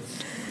PA?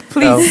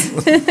 Please.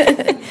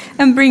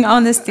 And bring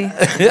honesty.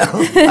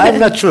 I'm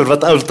not sure,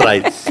 but I'll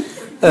try.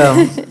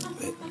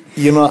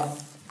 You know,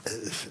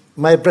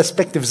 my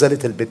perspective is a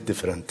little bit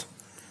different.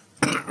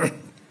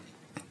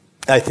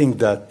 I think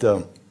that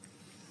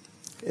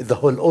the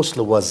whole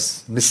Oslo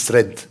was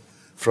misread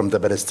from the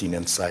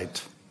Palestinian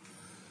side.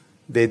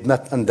 They did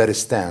not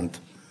understand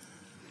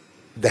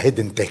the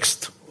hidden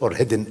text or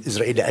hidden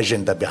Israeli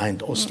agenda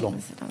behind Oslo,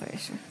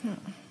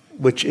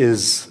 which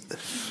is,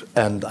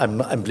 and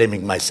I'm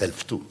blaming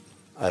myself too.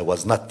 I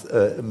was not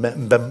a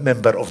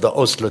member of the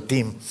Oslo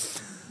team,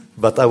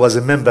 but I was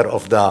a member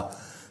of the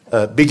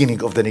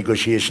beginning of the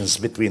negotiations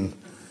between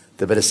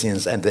the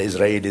Palestinians and the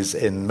Israelis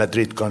in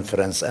Madrid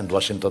conference and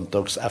Washington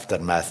talks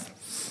aftermath.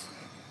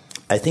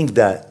 I think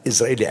the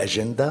Israeli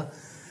agenda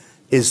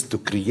is to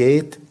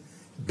create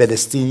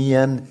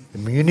Palestinian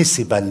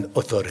municipal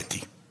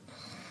authority.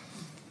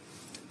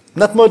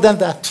 Not more than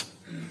that.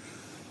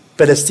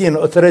 Palestinian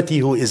authority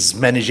who is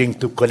managing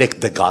to collect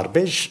the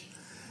garbage,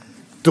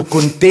 to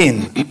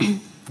contain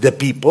the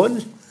people,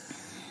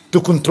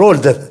 to control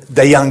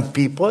the young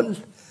people,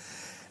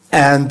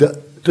 and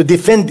to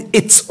defend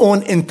its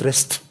own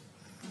interest.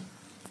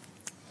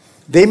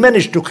 They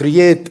managed to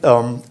create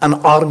an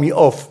army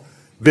of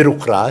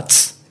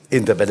bureaucrats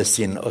in the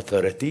Palestinian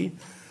Authority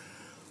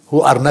who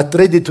are not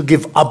ready to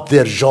give up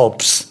their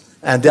jobs,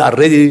 and they are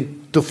ready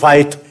to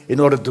fight in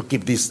order to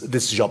keep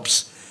these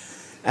jobs.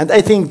 And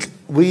I think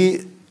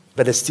we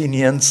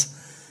Palestinians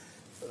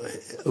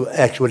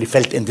actually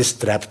fell in this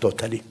trap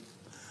totally.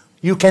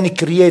 You can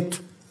create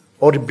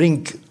or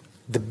bring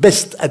the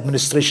best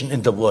administration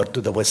in the world to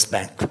the West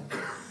Bank.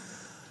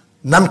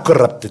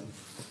 Non-corrupted,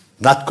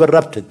 not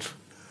corrupted,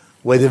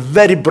 with a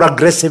very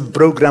progressive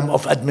program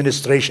of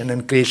administration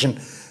and creation,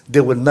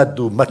 they will not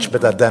do much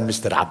better than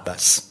Mr.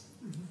 Abbas.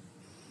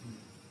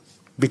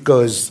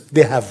 Because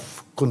they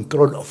have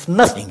control of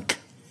nothing,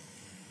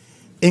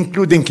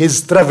 including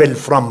his travel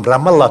from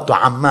Ramallah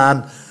to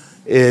Amman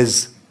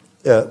is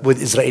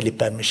with Israeli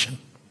permission,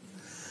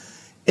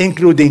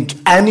 including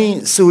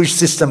any sewage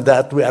system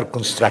that we are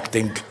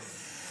constructing,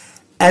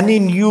 any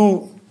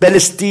new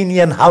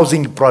Palestinian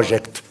housing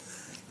project.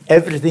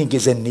 Everything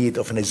is in need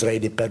of an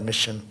Israeli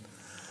permission.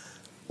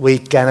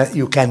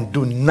 You can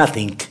do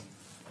nothing.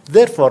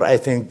 Therefore, I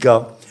think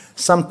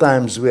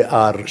sometimes we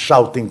are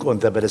shouting on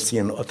the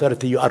Palestinian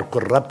Authority, you are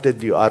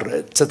corrupted, you are,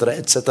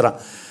 etc.,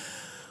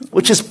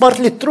 which is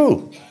partly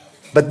true.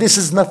 But this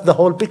is not the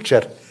whole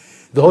picture.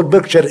 The whole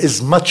picture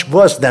is much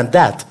worse than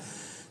that.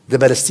 The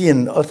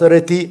Palestinian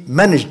Authority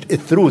managed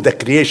through the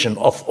creation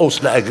of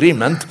Oslo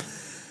Agreement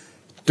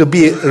to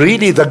be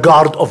really the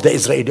guard of the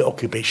Israeli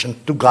occupation,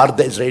 to guard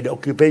the Israeli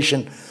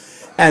occupation.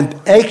 And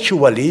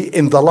actually,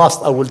 in the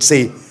last, I would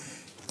say,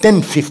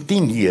 10,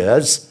 15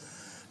 years,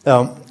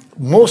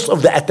 most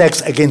of the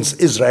attacks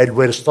against Israel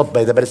were stopped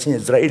by the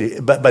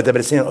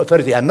Palestinian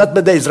Authority, and not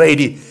by the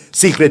Israeli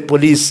secret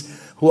police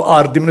who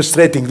are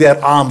demonstrating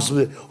their arms.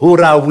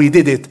 Hurrah, we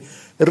did it.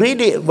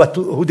 Really,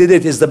 who did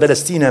it is the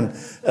Palestinian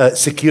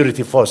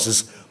security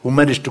forces who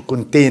managed to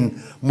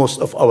contain most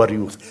of our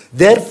youth.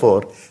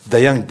 Therefore, the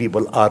young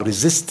people are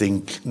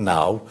resisting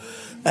now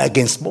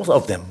against both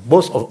of them,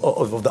 both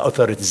of the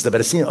authorities, the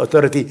Palestinian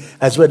Authority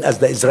as well as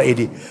the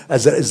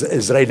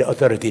Israeli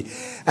Authority.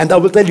 And I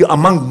will tell you,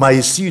 among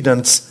my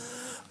students,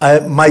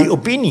 my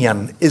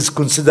opinion is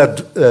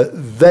considered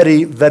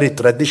very, very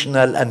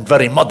traditional and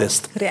very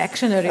modest.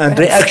 Reactionary. And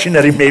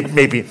reactionary,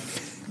 maybe.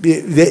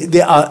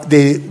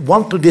 They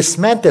want to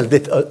dismantle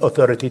that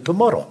authority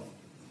tomorrow.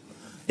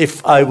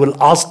 If I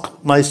will ask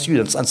my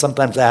students, and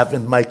sometimes I have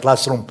in my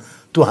classroom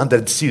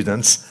 200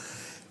 students,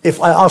 if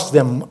I ask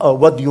them,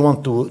 what do you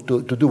want to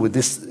do with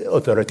this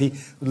authority,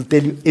 they'll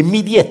tell you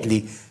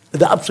immediately,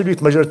 the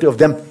absolute majority of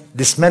them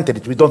dismantle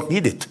it. We don't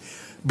need it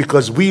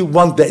because we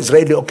want the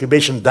Israeli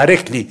occupation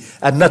directly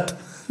and not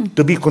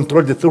to be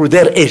controlled through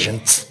their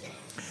agents.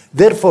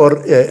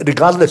 Therefore,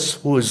 regardless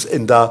who is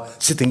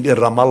sitting in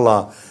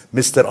Ramallah,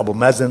 Mr. Abu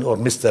Mazen or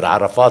Mr.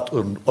 Arafat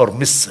or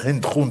Ms.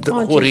 Hind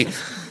Khoury,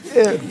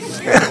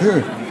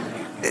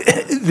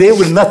 they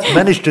will not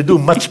manage to do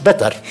much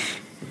better.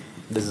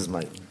 This is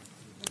my...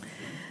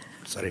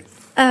 Sorry.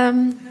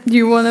 Do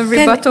you want to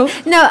rebuttal?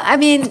 No, I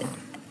mean,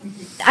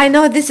 I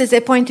know this is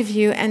a point of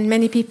view and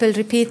many people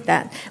repeat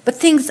that, but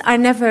things are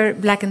never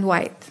black and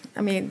white.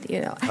 I mean,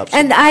 you know.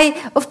 Absolutely. And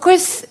of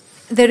course,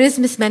 there is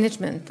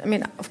mismanagement. I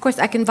mean, of course,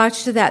 I can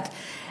vouch to that.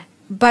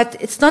 But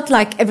it's not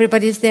like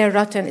everybody's there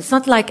rotten. It's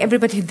not like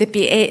everybody in the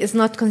PA is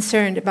not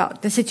concerned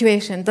about the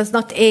situation, does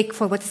not ache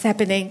for what's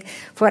happening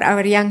for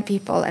our young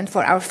people and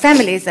for our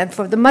families and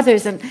for the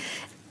mothers. And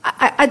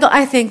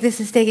I think this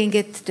is taking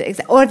it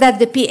to or that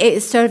the PA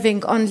is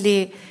serving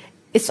only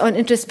its own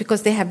interest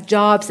because they have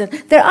jobs. And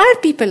there are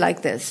people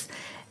like this.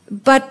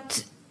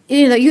 But,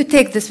 you know, you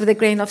take this with a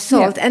grain of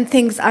salt, and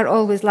things are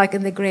always like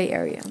in the gray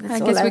area.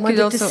 That's I guess all we could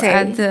also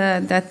add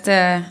that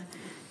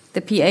the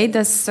PA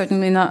does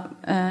certainly not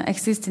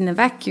exist in a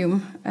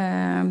vacuum.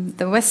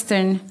 The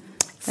Western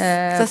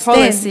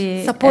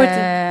policy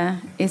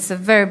is a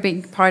very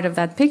big part of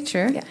that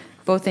picture,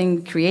 both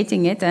in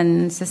creating it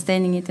and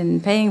sustaining it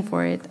and paying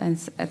for it, and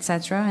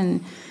etc.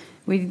 And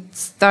we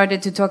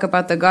started to talk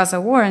about the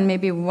Gaza war, and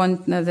maybe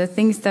one of the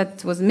things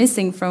that was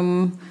missing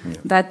from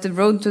that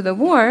road to the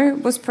war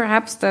was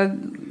perhaps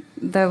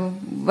the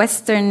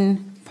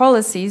Western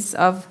policies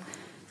of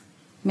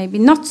maybe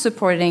not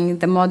supporting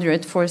the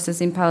moderate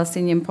forces in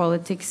Palestinian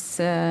politics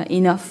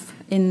enough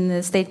in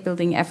the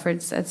state-building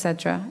efforts,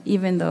 etc.,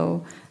 even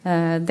though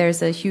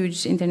there's a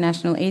huge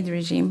international aid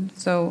regime.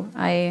 So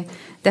I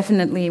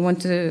definitely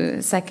want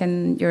to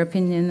second your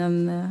opinion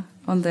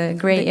on the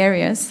gray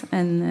areas,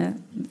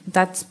 and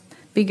that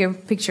bigger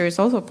picture is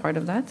also part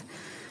of that.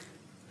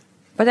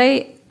 But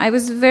I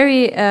was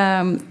very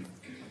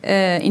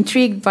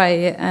intrigued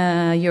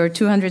by your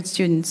 200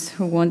 students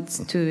who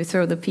want to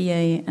throw the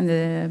PA and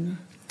the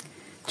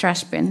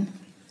trash bin.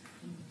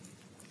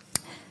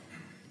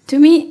 To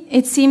me,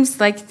 it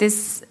seems like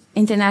this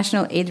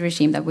international aid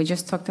regime that we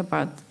just talked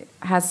about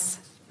has,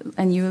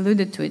 and you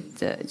alluded to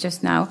it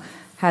just now,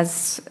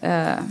 has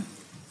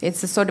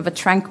it's a sort of a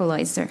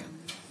tranquilizer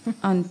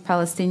on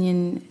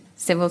Palestinian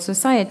civil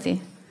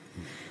society.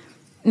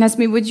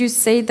 Nazmi, would you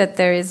say that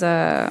there is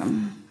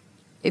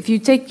if you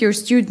take your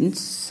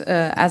students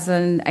as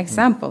an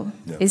example,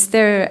 is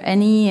there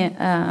any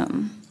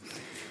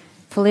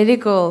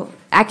political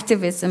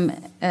activism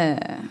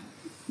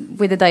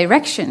with a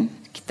direction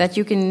that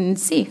you can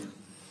see?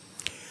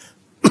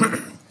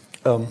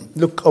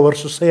 Look, our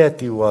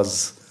society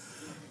was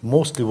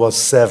mostly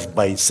served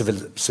by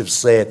civil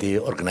society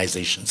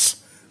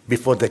organizations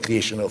before the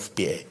creation of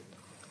PA.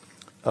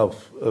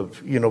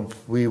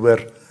 We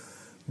were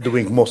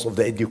doing most of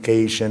the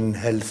education,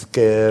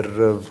 healthcare,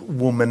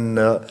 women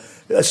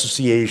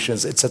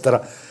associations,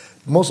 etc.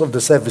 Most of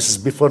the services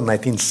before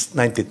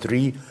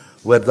 1993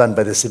 were done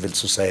by the civil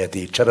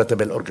society,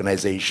 charitable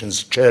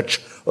organizations,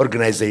 church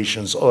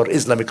organizations, or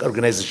Islamic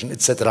organizations,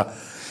 etc.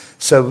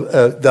 So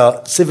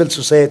the civil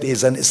society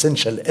is an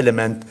essential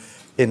element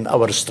in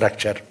our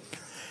structure.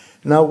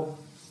 Now,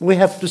 we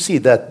have to see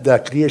that the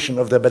creation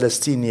of the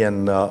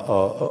Palestinian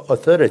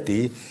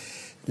Authority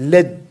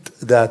led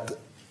that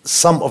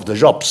some of the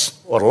jobs,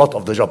 or a lot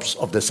of the jobs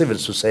of the civil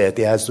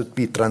society has to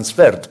be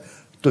transferred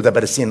to the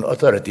Palestinian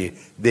Authority.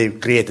 They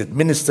created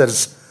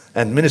ministers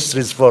and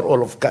ministries for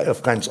all of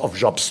kinds of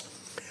jobs.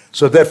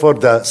 So therefore,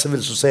 the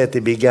civil society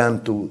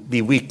began to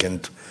be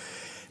weakened.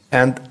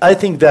 And I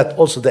think that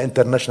also the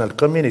international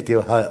community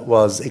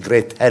was a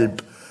great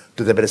help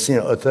to the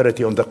Palestinian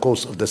Authority on the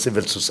cause of the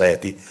civil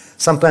society.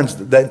 Sometimes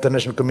the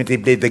international community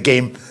played the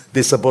game,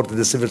 they supported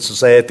the civil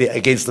society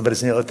against the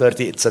Palestinian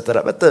Authority,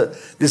 etc. But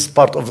this is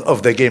part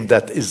of the game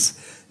that is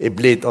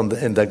played on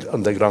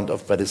the ground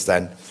of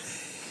Palestine.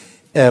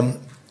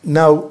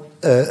 Now,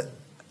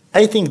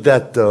 I think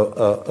that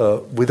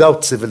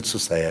without civil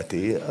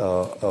society,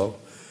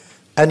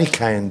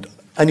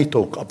 any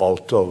talk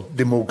about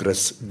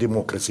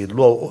democracy,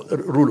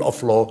 rule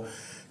of law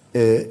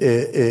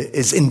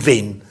is in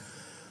vain.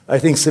 I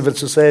think civil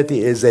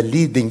society is a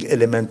leading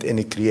element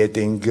in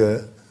creating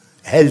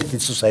healthy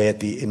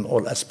society in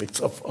all aspects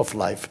of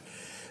life.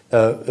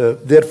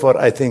 Therefore,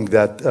 I think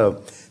that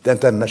the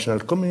international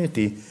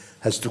community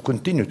has to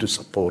continue to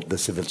support the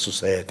civil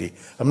society.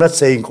 I'm not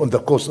saying on the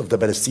cause of the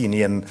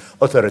Palestinian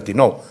Authority,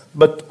 no,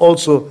 but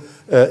also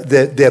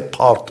their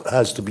part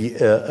has to be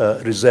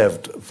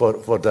reserved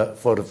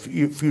for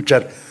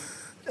future,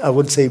 I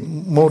would say,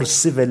 more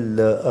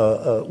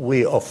civil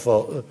way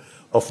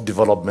of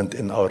development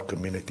in our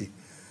community.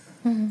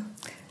 Mm-hmm.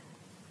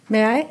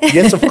 May I?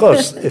 Yes, of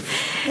course.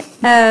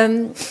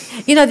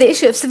 The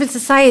issue of civil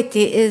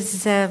society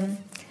is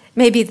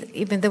maybe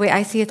even the way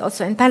I see it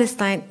also in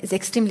Palestine is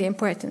extremely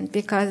important,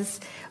 because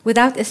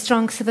without a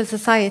strong civil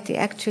society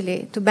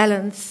actually to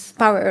balance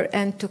power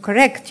and to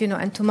correct,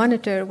 and to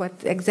monitor what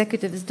the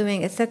executive is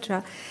doing,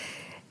 etc.,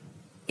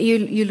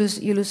 you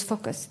lose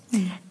focus.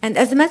 And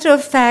as a matter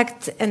of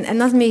fact, and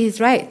Nazmi is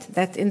right,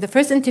 that in the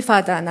first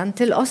Intifada and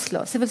until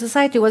Oslo, civil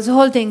society was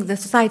holding the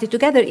society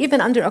together,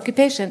 even under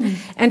occupation,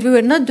 and we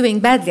were not doing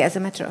badly, as a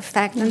matter of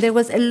fact. And there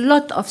was a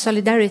lot of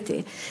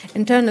solidarity,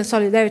 internal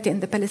solidarity in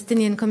the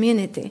Palestinian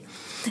community.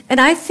 And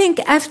I think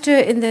after,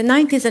 in the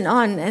 90s and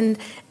on,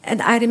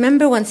 and I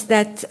remember once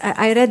that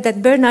I read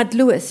that Bernard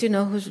Lewis,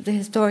 who's the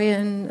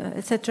historian,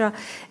 etc.,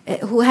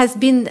 who has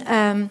been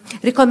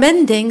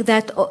recommending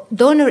that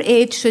donor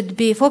aid should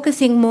be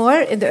focusing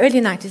more, in the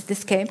early 90s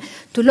this came,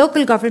 to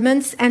local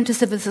governments and to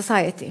civil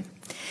society.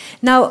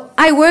 Now,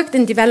 I worked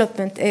in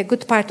development a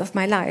good part of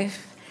my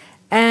life,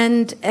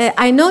 and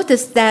I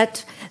noticed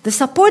that the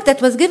support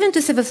that was given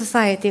to civil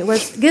society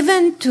was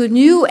given to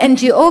new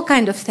NGO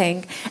kind of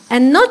thing,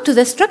 and not to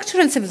the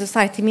structural civil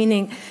society,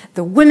 meaning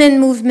the women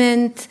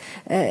movement,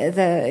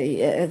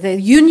 the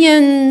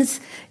unions,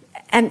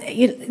 and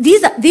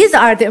these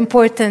are the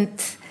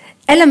important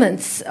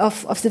elements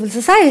of civil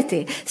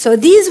society. So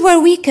these were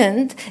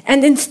weakened,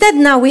 and instead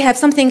now we have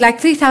something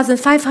like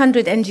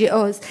 3,500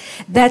 NGOs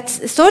that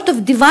sort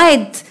of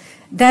divide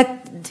that,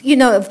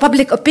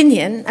 public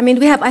opinion. I mean,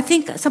 we have, I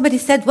think somebody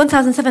said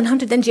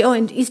 1,700 NGO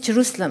in East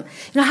Jerusalem.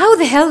 How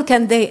the hell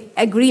can they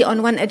agree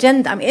on one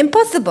agenda? I mean,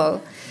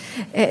 impossible.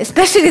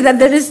 Especially that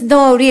there is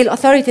no real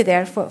authority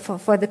there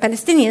for the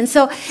Palestinians.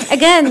 So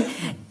again,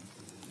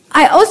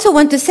 I also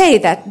want to say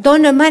that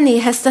donor money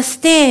has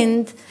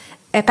sustained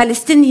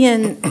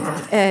Palestinian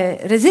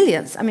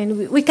resilience. I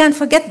mean, we can't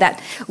forget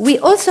that. We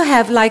also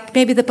have, like,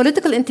 maybe the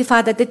political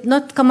intifada did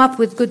not come up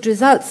with good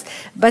results,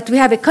 but we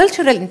have a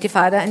cultural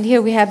intifada, and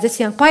here we have this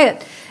young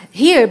poet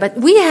here, but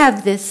we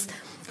have this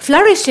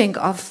flourishing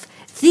of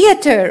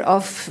theater,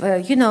 of,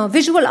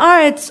 visual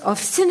arts, of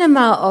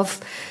cinema, of,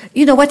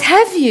 what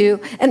have you.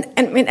 And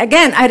I mean,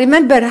 again, I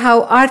remember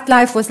how art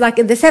life was like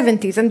in the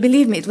 70s, and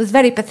believe me, it was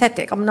very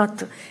pathetic. I'm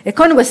not a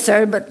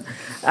connoisseur, but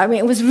I mean,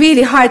 it was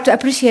really hard to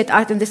appreciate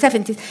art in the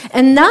 70s.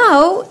 And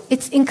now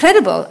it's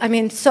incredible. I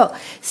mean,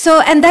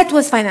 and that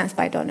was financed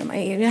by donor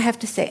money, you have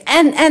to say,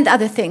 and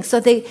other things. So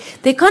they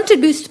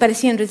contribute to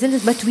Palestinian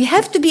resilience, but we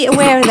have to be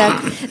aware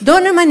that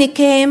donor money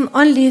came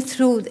only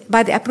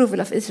by the approval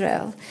of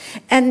Israel.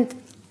 And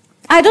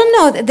I don't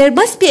know, there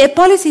must be a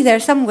policy there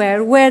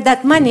somewhere where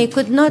that money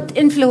could not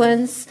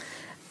influence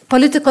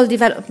political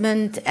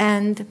development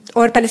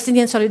or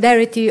Palestinian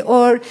solidarity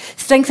or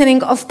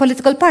strengthening of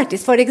political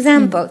parties. For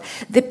example,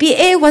 the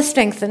PA was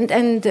strengthened,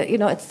 and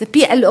it's the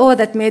PLO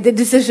that made the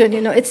decision.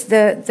 It's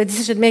the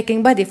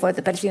decision-making body for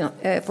the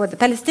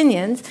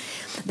Palestinians.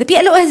 The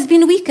PLO has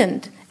been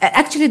weakened.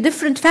 Actually,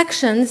 different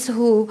factions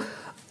who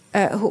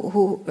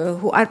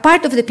are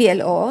part of the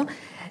PLO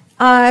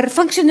are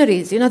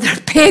functionaries, they're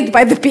paid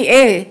by the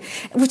PA,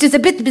 which is a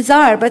bit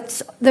bizarre,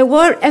 but there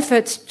were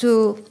efforts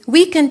to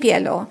weaken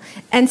PLO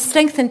and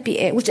strengthen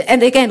PA,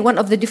 and again, one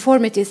of the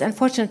deformities,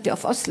 unfortunately,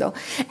 of Oslo.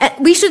 And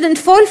we shouldn't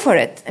fall for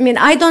it. I mean,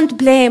 I don't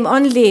blame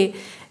only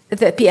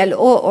the PLO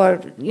or,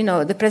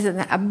 the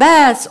President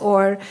Abbas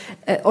or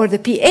the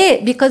PA,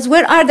 because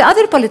where are the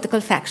other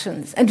political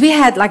factions? And we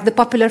had, like, the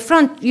Popular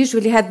Front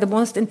usually had the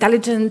most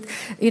intelligent,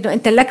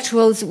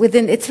 intellectuals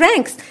within its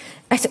ranks.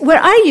 I said,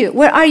 where are you?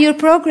 Where are your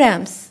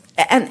programs?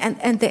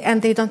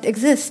 and they don't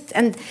exist.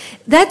 And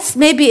that's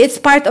maybe it's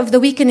part of the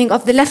weakening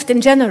of the left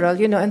in general,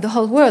 in the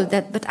whole world.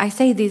 But I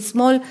say these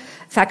small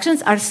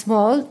factions are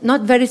small,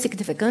 not very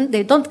significant.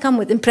 They don't come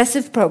with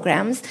impressive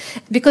programs,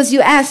 because you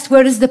asked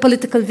where is the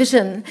political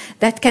vision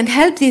that can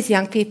help these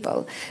young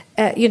people,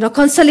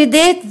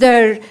 consolidate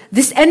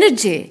this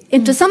energy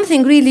into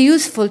something really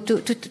useful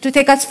to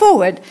take us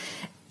forward.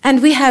 And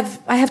I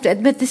have to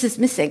admit, this is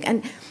missing.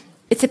 And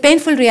it's a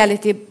painful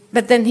reality,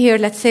 but then here,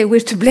 let's say we're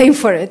to blame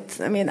for it.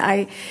 I mean,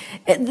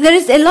 there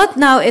is a lot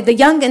now, the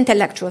young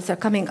intellectuals are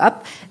coming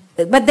up,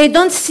 but they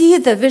don't see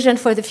the vision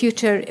for the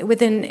future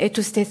within a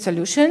two-state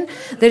solution.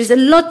 There is a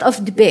lot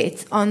of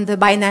debate on the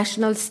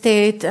binational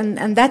state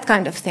and that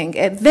kind of thing.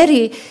 A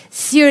very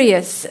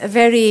serious,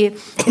 very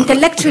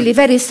intellectually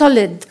very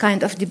solid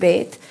kind of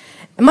debate.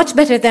 Much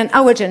better than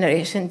our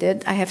generation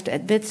did, I have to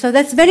admit. So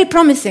that's very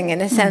promising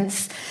in a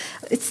sense.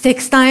 It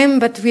takes time,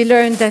 but we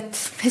learn that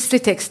history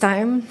takes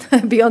time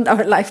beyond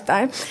our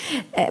lifetime.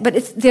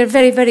 But they're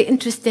very, very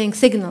interesting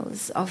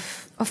signals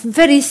of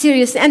very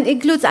serious, and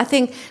includes, I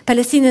think,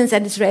 Palestinians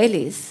and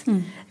Israelis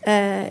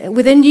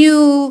with a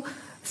new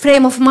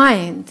frame of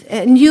mind,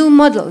 new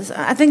models.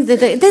 I think that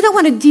they don't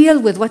want to deal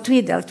with what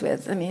we dealt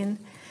with. I mean,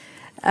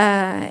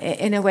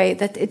 in a way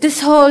that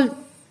this whole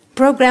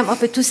program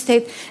of a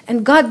two-state,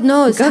 and God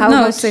knows how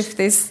much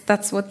if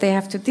that's what they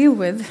have to deal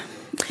with.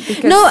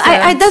 Because, no,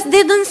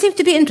 they don't seem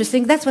to be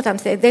interesting. That's what I'm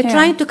saying. They're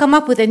trying to come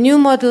up with a new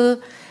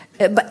model,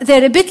 but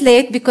they're a bit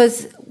late,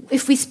 because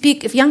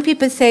if young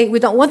people say we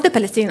don't want the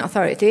Palestinian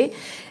Authority,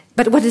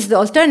 but what is the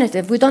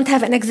alternative? We don't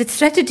have an exit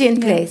strategy in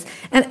place,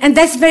 and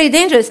that's very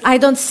dangerous. I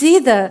don't see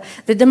the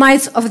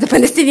demise of the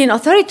Palestinian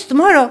Authority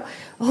tomorrow.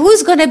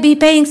 Who's going to be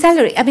paying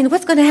salary? I mean,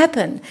 what's going to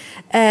happen?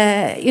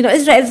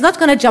 Israel is not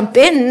going to jump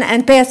in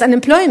and pay us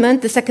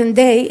unemployment the second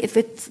day if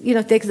it,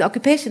 takes the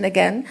occupation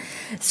again.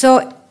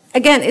 So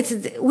again,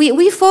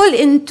 we fall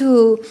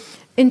into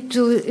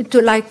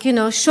like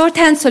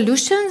shorthand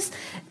solutions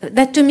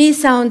that to me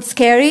sound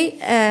scary,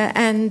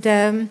 and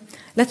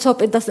let's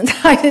hope it doesn't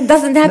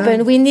happen.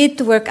 No. We need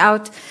to work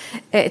out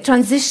a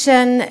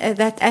transition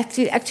that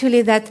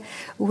actually that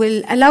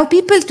will allow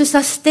people to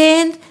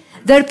sustain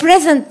their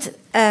present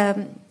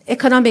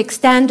economic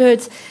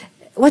standards,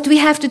 what we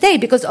have today,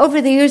 because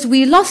over the years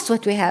we lost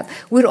what we have.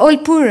 We're all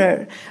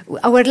poorer.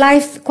 Our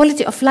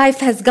quality of life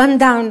has gone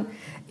down,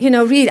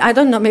 really, I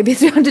don't know, maybe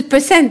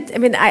 300%. I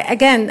mean,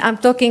 I'm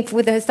talking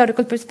with a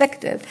historical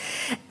perspective.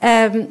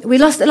 We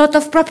lost a lot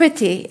of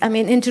property. I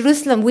mean, in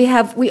Jerusalem, we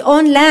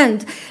own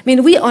land. I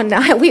mean, we own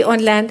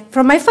land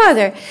from my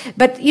father.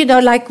 But,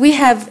 we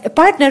have a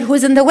partner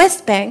who's in the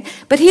West Bank,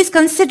 but he's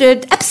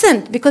considered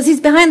absent because he's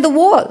behind the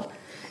wall.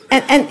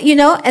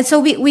 And so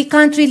we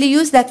can't really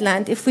use that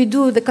land. If we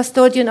do, the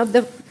custodian of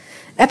the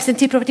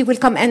absentee property will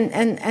come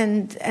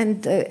and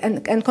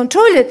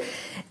control it.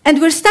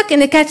 And we're stuck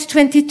in a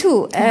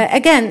catch-22.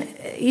 Again,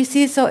 you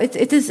see, so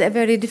it is a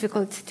very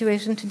difficult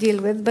situation to deal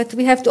with, but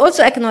we have to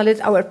also acknowledge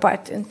our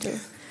part into it.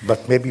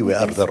 But maybe we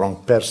are the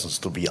wrong persons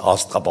to be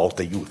asked about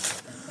the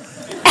youth.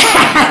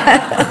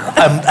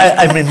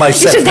 I mean,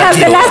 myself. He should have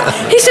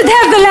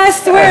the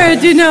last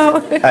word,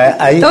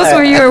 Those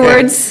were your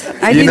words.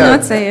 I did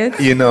not say it.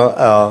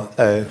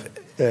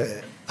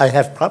 I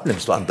have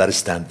problems to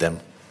understand them,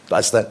 to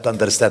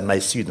understand my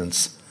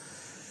students.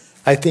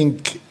 I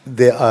think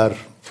they are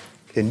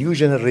a new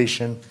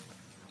generation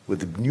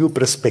with a new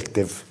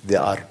perspective. They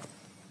are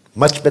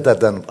much better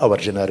than our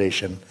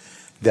generation.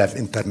 They have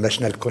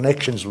international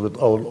connections with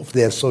all of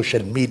their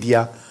social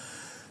media.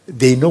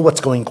 They know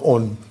what's going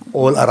on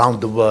all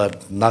around the world,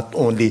 not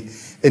only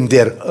in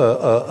their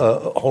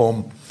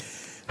home.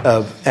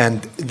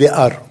 And they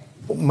are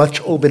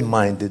much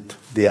open-minded.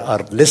 They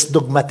are less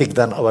dogmatic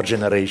than our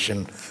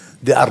generation.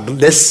 They are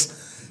less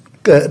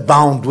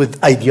bound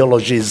with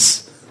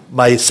ideologies.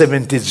 My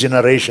 70s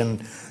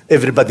generation,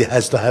 everybody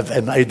has to have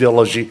an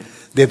ideology.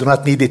 They do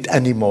not need it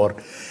anymore.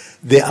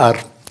 They are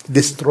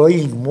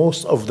destroying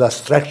most of the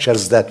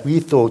structures that we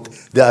thought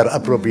they are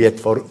appropriate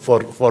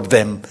for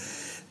them.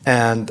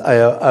 And I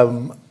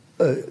am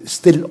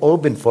still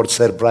open for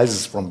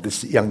surprises from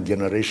this young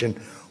generation,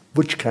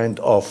 which kind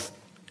of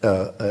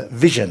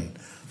vision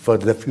for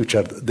the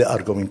future they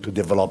are going to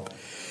develop.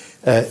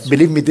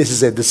 Believe me, this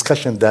is a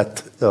discussion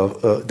that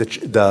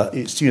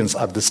the students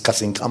are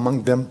discussing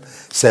among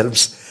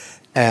themselves,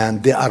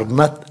 and they are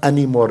not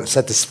anymore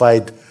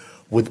satisfied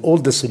with all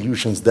the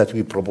solutions that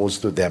we propose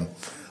to them.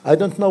 I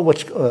don't know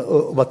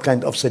what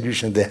kind of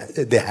solution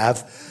they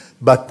have,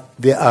 but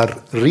they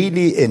are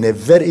really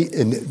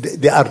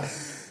they are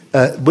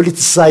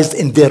politicized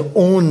in their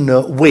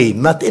own way,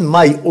 not in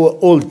my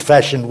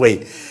old-fashioned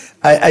way.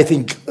 I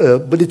think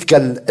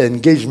political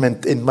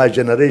engagement in my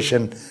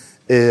generation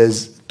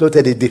is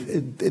totally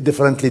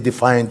differently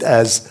defined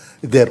as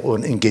their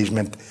own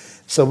engagement.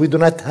 So we do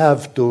not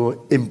have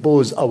to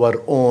impose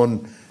our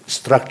own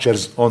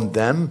structures on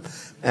them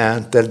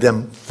and tell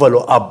them follow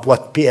up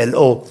what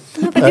PLO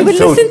but they will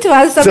listen to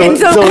us.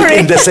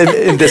 in the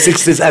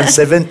 60s and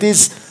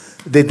 70s.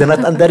 They do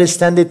not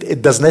understand it.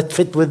 It does not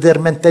fit with their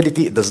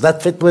mentality. It does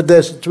not fit with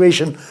their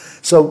situation.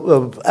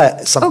 So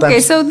sometimes... Okay,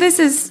 so this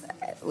is,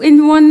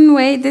 in one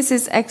way, this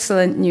is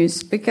excellent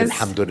news because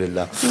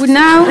Alhamdulillah.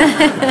 now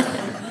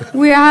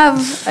we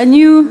have a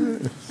new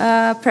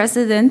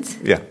president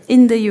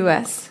in the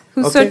US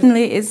who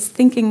certainly is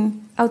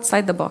thinking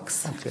outside the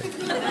box. Okay.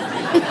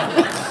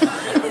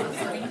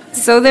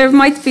 So there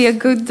might be a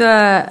good...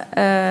 or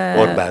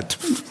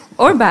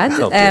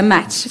bad.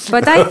 Match.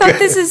 But I thought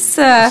this is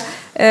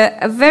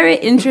a very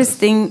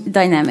interesting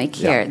dynamic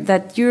here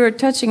that you're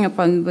touching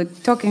upon,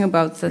 but talking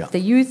about that the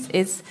youth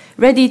is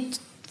ready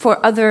for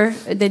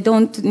they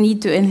don't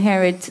need to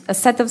inherit a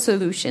set of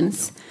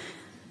solutions.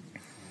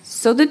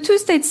 So the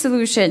two-state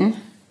solution,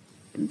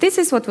 this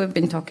is what we've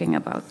been talking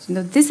about.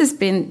 This has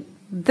been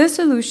the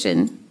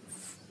solution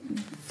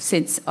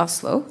since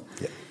Oslo.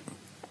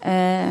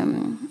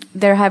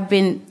 There have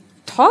been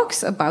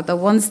talks about a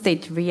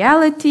one-state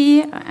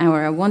reality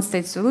or a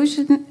one-state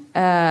solution,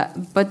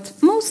 but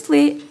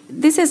mostly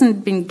this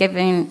hasn't been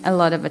given a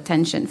lot of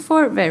attention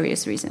for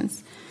various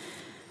reasons.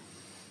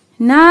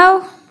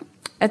 Now,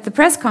 at the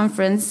press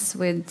conference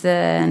with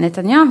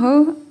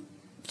Netanyahu,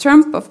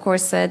 Trump, of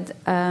course, said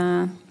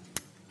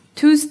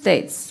 2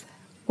 states,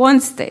 1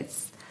 state.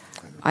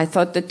 I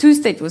thought the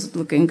 2-state was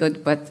looking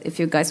good, but if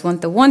you guys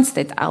want the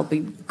 1-state, I'll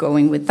be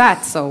going with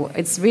that. So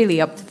it's really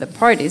up to the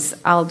parties.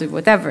 I'll do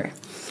whatever.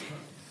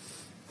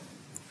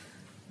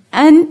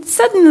 And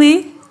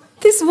suddenly,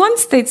 this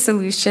 1-state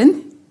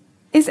solution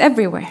is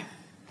everywhere.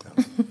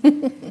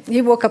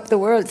 He woke up the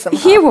world somehow.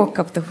 He woke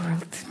up the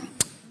world.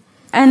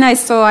 And I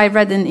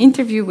read an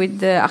interview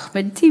with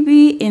Ahmed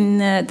Tibi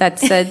that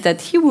said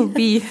that he will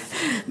be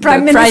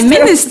Prime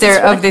Minister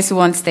of this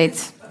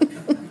 1-state.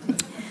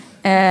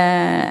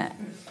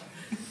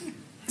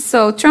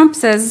 So Trump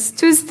says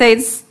 2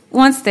 states,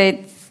 1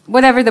 state,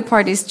 whatever the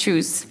parties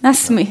choose.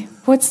 Nasmi,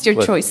 what's your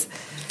choice?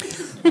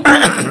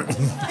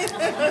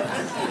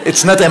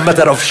 It's not a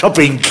matter of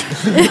shopping. 1,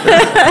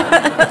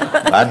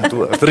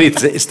 2,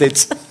 3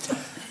 states.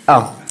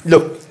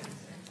 Look,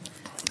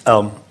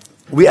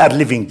 we are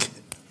living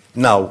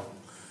now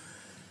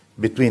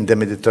between the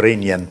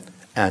Mediterranean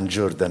and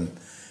Jordan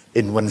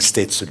in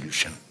 1-state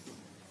solution.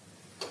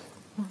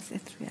 What's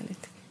that reality?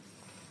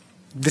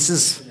 This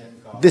is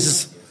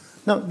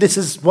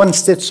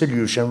 1-state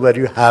solution where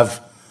you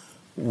have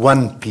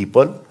one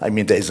people, I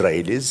mean the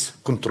Israelis,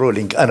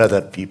 controlling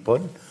another people,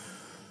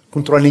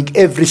 controlling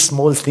every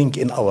small thing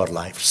in our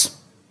lives.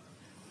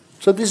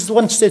 So this is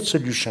 1-state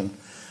solution.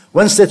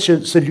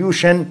 1-state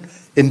solution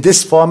in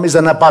this form is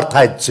an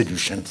apartheid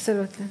solution.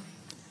 Absolutely.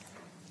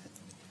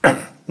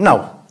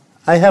 Now,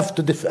 I have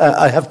to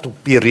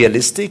be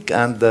realistic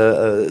and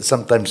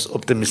sometimes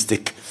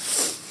optimistic.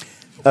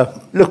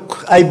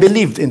 Look, I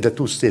believed in the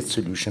 2-state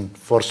solution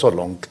for so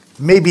long.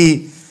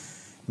 Maybe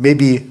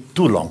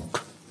too long.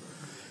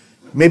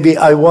 Maybe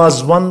I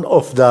was one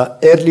of the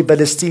early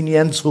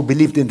Palestinians who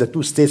believed in the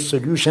 2-state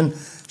solution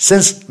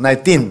since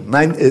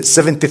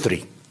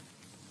 1973.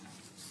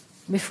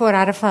 Before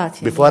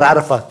Arafat. Before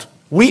Arafat.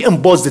 We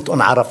imposed it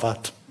on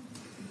Arafat.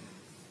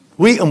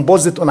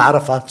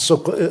 So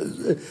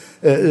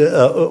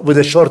with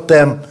a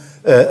short-term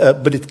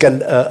political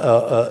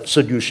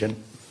solution.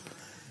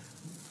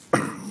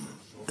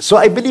 So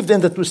I believed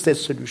in the 2-state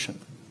solution.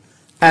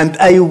 And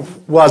I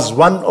was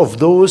one of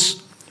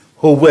those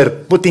who were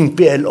putting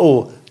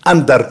PLO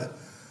under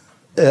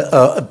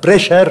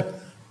pressure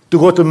to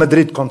go to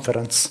Madrid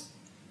conference.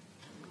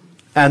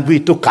 And we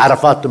took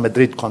Arafat to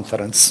Madrid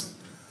conference.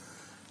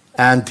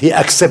 And he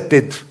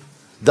accepted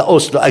the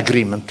Oslo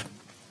Agreement,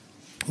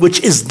 which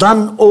is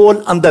done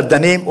all under the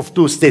name of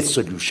 2-state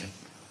solution.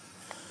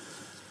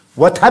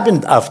 What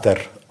happened after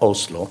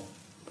Oslo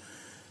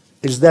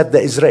is that the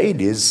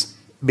Israelis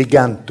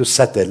began to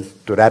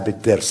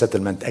rapid their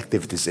settlement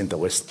activities in the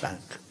West Bank.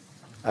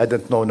 I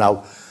don't know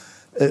now.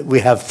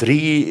 We have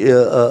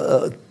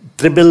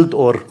tripled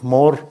or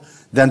more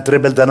than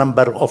tripled the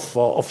number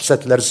of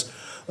settlers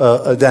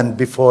than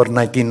before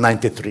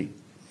 1993.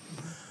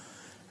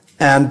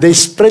 And they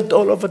spread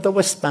all over the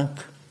West Bank.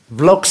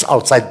 Blocks,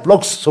 outside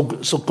blocks,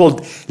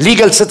 so-called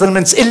legal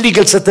settlements,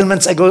 illegal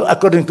settlements,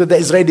 according to the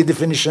Israeli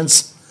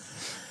definitions.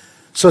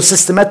 So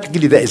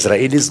systematically, the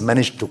Israelis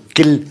managed to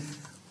kill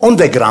on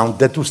the ground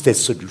the 2-state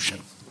solution.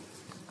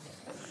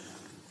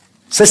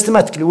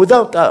 Systematically,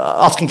 without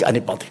asking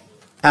anybody.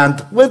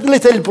 And with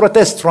little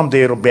protest from the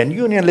European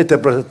Union, little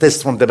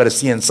protest from the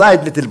Palestinian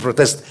side, little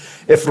protest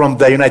from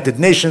the United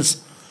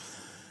Nations.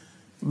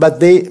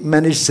 But they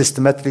managed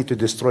systematically to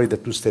destroy the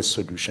 2-state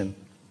solution.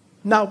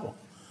 Now,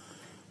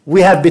 we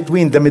have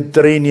between the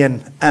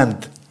Mediterranean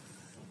and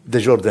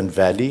the Jordan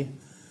Valley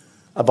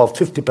about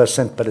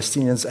 50%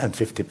 Palestinians and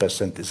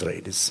 50%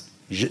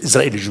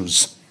 Israeli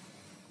Jews.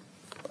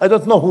 I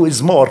don't know who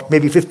is more,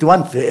 maybe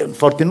 51,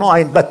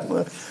 49,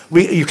 but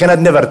you cannot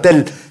never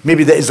tell.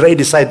 Maybe the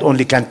Israeli side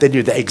only can tell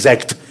you the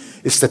exact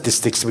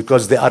statistics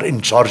because they are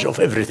in charge of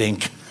everything,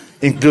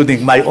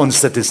 including my own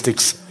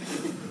statistics.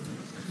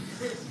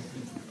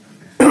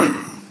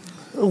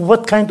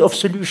 what kind of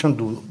solution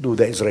do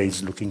the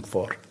Israelis looking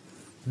for?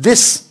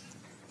 This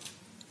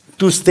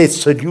two-state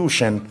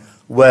solution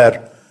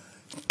where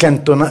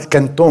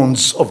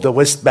cantons of the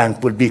West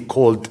Bank will be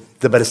called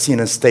the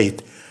Palestinian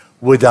state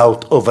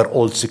without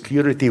overall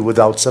security,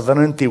 without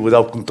sovereignty,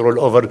 without control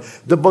over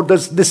the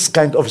borders, this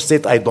kind of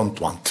state I don't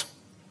want.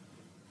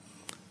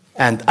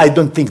 And I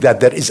don't think that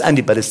there is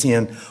any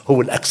Palestinian who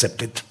will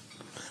accept it.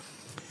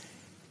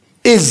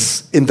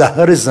 Is in the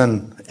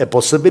horizon a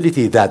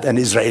possibility that an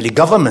Israeli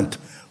government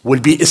will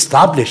be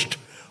established,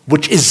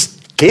 which is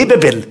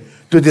capable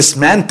to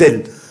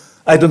dismantle,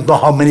 I don't know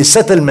how many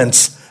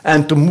settlements,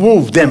 and to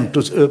move them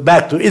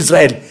back to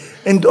Israel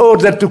in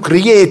order to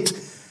create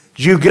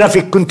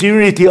geographic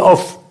continuity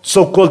of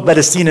so-called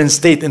Palestinian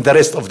state in the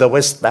rest of the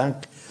West Bank?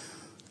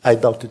 I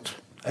doubt it.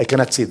 I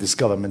cannot see this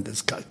government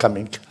is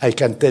coming. I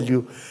can tell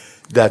you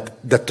that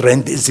the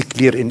trend is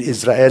clear in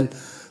Israel.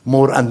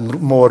 More and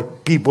more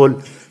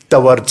people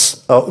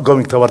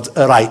going towards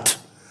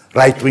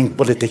right-wing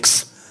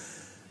politics.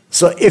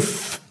 So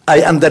if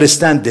I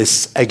understand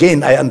this,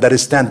 again, I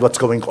understand what's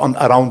going on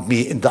around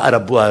me in the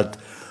Arab world,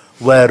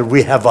 where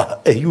we have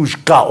a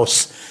huge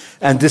chaos,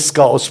 and this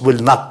chaos will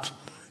not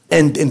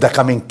end in the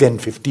coming 10,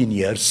 15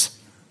 years,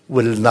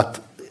 will not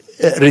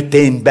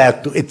retain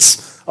back to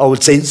its, I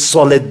would say,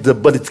 solid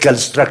political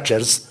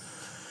structures.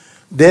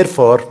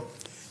 Therefore,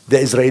 the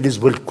Israelis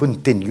will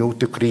continue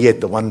to create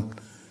the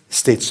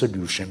one-state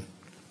solution.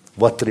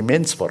 What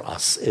remains for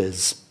us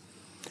is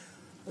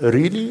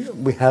really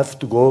we have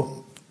to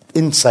go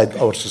inside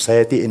our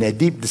society in a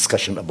deep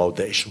discussion about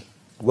the issue,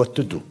 what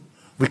to do.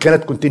 We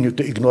cannot continue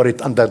to ignore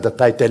it under the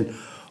title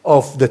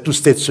of the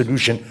two-state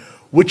solution,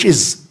 which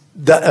is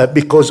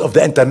because of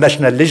the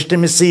international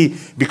legitimacy,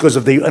 because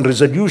of the UN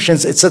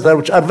resolutions, etc.,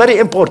 which are very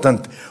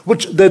important,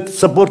 which the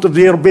support of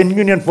the European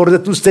Union for the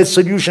two-state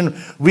solution,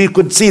 we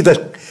could see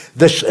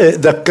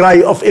the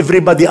cry of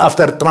everybody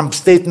after Trump's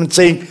statement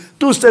saying,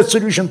 two-state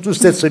solution,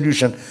 two-state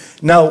solution.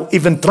 Now,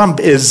 even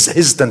Trump is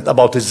hesitant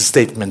about his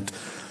statement.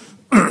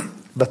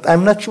 But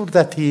I'm not sure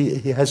that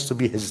he has to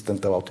be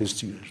hesitant about his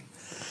solution.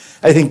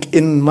 I think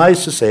in my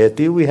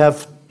society, we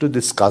have to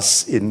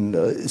discuss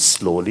in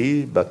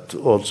slowly, but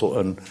also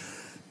on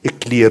a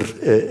clear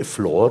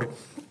floor,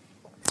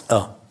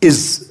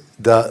 is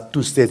the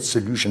two-state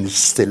solution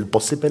still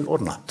possible or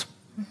not?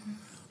 Mm-hmm.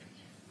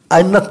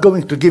 I'm not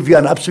going to give you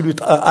an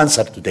absolute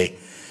answer today,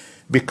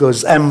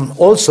 because I'm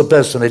also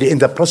personally in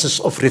the process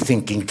of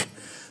rethinking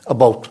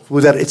about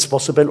whether it's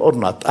possible or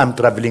not. I'm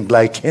traveling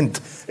like Hind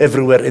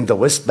everywhere in the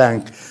West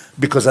Bank,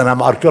 because I'm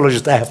an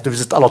archaeologist. I have to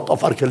visit a lot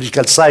of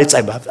archaeological sites.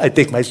 I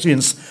take my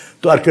students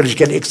to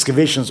archaeological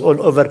excavations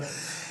all over.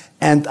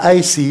 And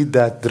I see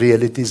that the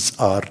realities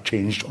are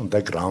changed on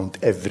the ground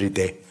every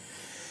day.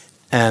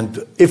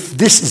 And if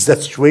this is the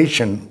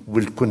situation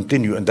will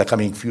continue in the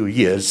coming few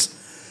years,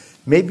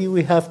 maybe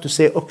we have to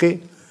say, okay,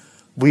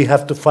 we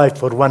have to fight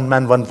for one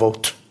man, one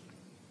vote.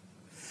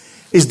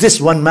 Is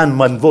this one man,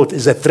 one vote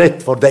is a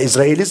threat for the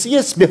Israelis?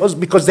 Yes,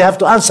 because they have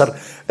to answer,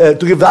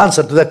 to give the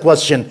answer to that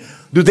question.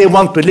 Do they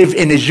want to live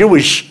in a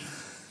Jewish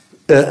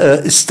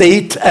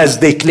state, as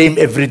they claim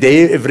every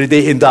day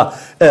in the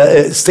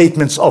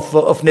statements of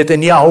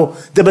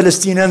Netanyahu? The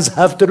Palestinians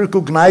have to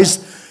recognize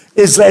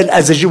Israel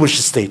as a Jewish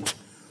state.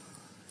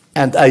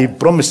 And I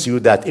promise you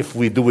that if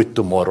we do it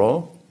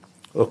tomorrow,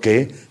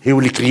 okay, he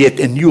will create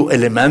a new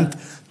element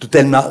to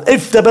tell me,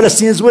 if the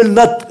Palestinians will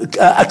not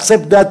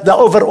accept that the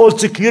overall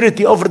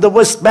security over the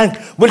West Bank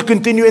will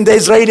continue in the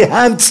Israeli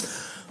hands,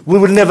 we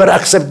will never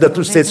accept the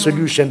two-state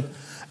solution.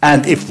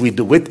 And if we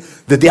do it,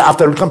 the day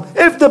after will come,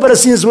 if the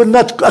Palestinians will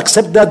not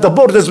accept that, the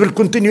borders will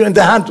continue in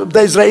the hands of the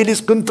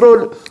Israelis'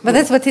 control. But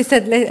that's what he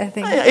said later, I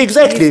think.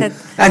 Exactly.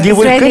 And he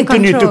will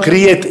continue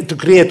to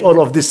create all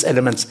of these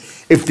elements.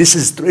 If this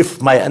is true,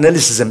 if my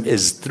analysis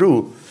is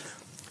true,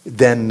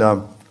 then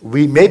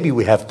maybe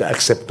we have to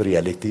accept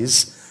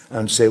realities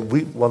and say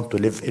we want to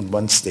live in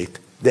one state.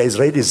 The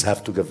Israelis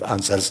have to give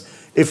answers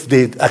if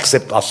they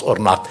accept us or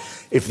not.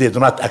 If they do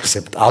not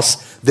accept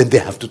us, then they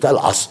have to tell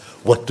us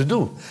what to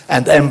do.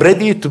 And I'm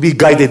ready to be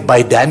guided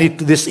by Danny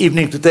this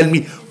evening to tell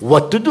me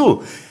what to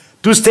do.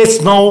 Two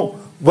states, no.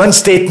 One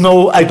state,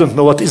 no. I don't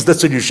know what is the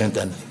solution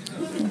then.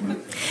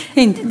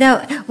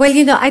 Now,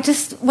 well, I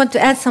just want to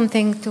add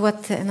something to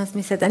what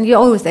Nazmi said, and you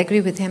always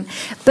agree with him.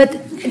 But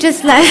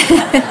just like,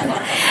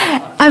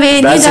 I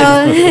mean,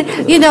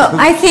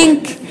 I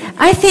think,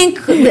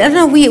 I don't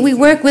know, we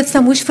work with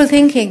some wishful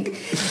thinking.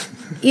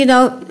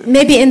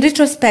 Maybe in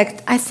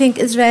retrospect, I think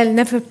Israel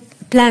never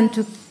planned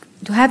to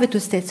have a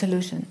two-state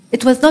solution.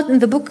 It was not in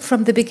the book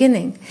from the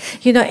beginning.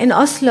 In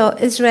Oslo,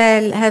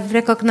 Israel have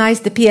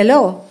recognized the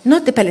PLO,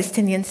 not the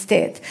Palestinian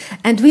state.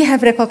 And we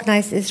have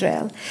recognized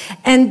Israel.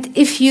 And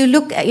if you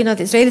look at,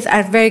 the Israelis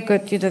are very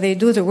good, they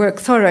do the work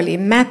thoroughly,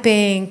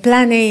 mapping,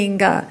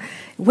 planning,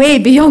 way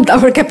beyond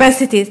our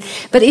capacities.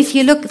 But if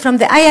you look from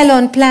the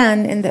Ayalon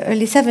plan in the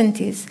early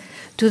 70s,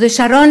 to the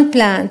Sharon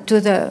plan, to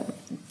the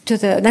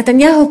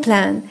Netanyahu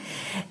plan,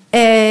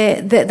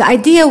 the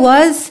idea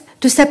was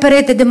to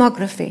separate the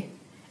demography.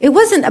 It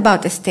wasn't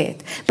about a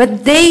state,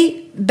 but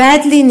they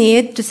badly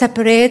need to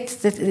separate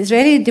the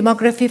Israeli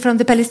demography from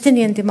the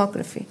Palestinian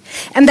demography.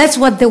 And that's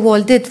what the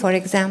wall did, for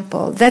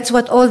example. That's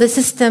what all the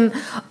system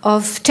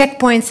of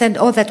checkpoints and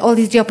all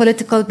these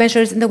geopolitical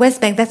measures in the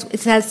West Bank,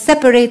 it has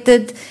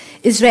separated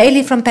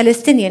Israeli from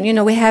Palestinian. You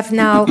know, we have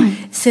now,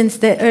 since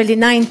the early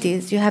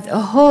 90s, you have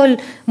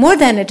more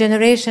than a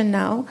generation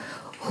now,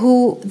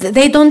 who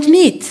they don't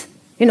meet.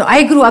 You know,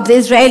 I grew up, the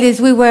Israelis,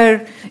 we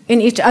were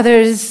in each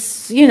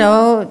other's,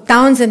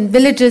 towns and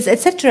villages,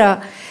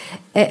 etc.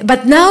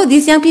 But now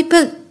these young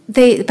people,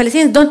 the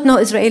Palestinians don't know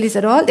Israelis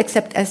at all,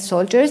 except as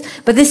soldiers.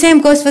 But the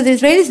same goes for the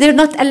Israelis. They're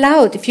not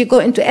allowed. If you go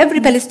into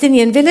every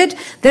Palestinian village,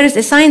 there is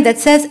a sign that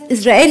says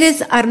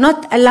Israelis are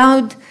not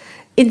allowed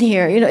in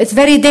here. You know, it's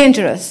very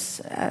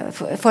dangerous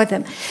for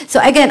them. So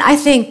again, I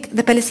think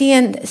the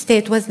Palestinian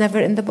state was never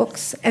in the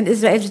books, and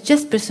Israel is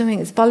just pursuing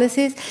its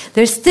policies.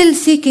 They're still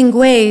seeking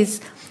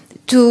ways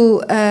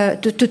to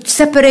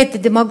separate the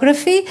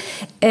demography,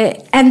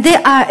 and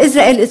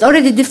Israel is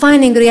already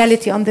defining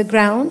reality on the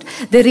ground.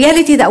 The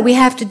reality that we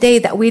have today,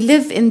 that we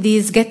live in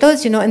these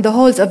ghettos, in the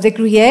halls of the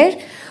Gruyere,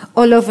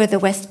 all over the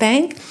West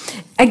Bank.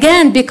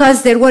 Again,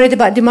 because they're worried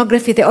about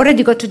demography, they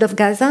already got rid of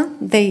Gaza.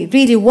 They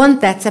really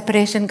want that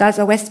separation,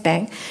 Gaza-West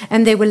Bank,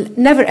 and they will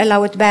never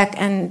allow it back.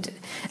 And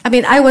I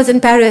mean, I was in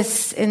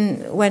Paris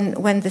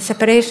when the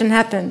separation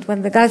happened,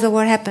 when the Gaza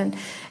war happened,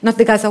 not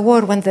the Gaza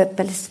war, when the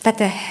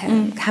Fatah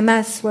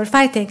Hamas were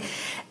fighting.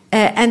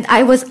 And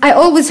I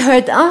always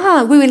heard,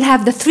 we will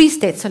have the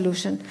three-state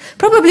solution.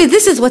 Probably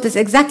this is what is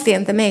exactly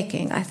in the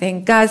making, I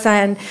think. Gaza,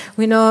 and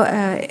we know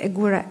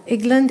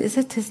Egeland, is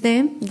it his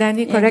name?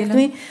 Danny, correct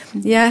me?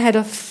 Yeah, head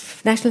of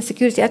national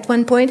security at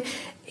one point.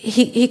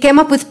 He came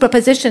up with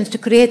propositions to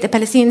create a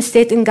Palestinian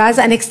state in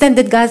Gaza and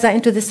extended Gaza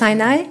into the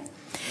Sinai.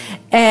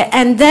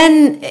 And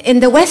then in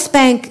the West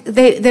Bank,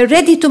 they're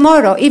ready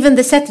tomorrow, even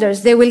the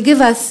settlers, they will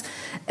give us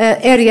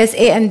areas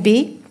A and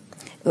B.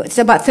 It's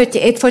about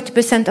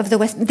 40% of the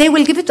West. They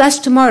will give it to us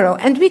tomorrow,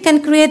 and we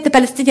can create the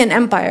Palestinian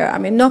Empire. I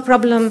mean, no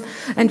problem.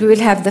 And we will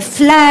have the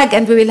flag,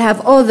 and we will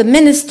have all the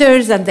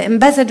ministers and the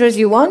ambassadors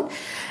you want.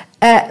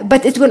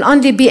 But it will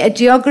only be a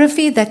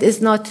geography that is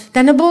not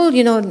tenable,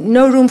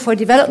 no room for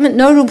development,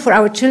 no room for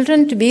our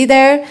children to be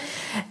there.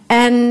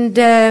 And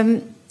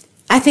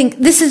I think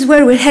this is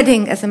where we're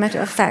heading, as a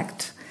matter of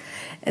fact.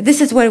 This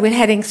is where we're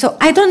heading. So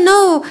I don't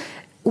know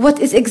what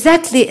is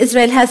exactly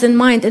Israel has in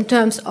mind in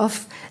terms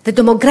of the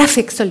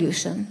demographic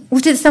solution,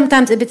 which is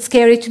sometimes a bit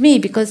scary to me,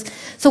 because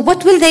so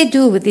what will they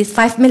do with these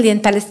 5 million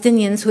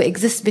Palestinians who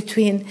exist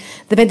between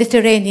the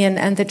Mediterranean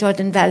and the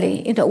Jordan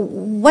Valley?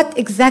 What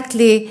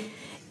exactly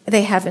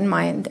they have in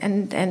mind,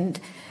 and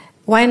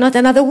why not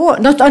another war?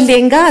 Not only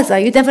in Gaza,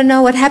 you never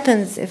know what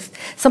happens. If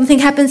something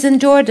happens in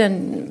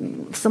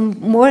Jordan, some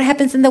more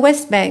happens in the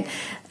West Bank.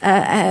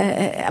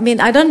 I mean,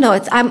 I don't know.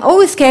 I'm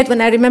always scared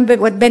when I remember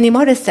what Benny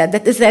Morris said,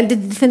 that Israel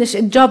didn't finish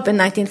a job in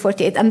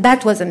 1948, and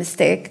that was a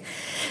mistake.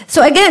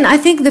 So again, I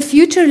think the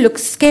future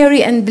looks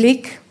scary and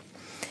bleak.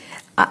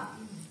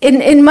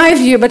 In my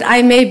view, but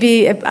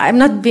I'm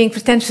not being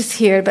pretentious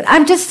here, but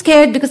I'm just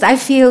scared because I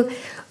feel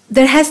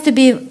there has to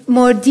be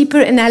more deeper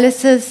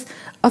analysis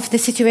of the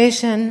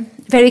situation,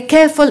 very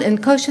careful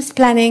and cautious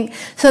planning,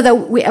 so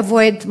that we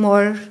avoid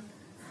more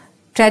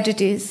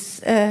tragedies,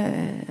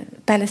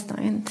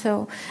 Palestine.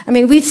 So, I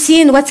mean, we've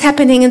seen what's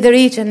happening in the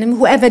region. And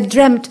whoever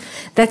dreamt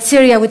that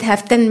Syria would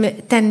have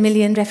 10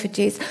 million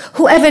refugees,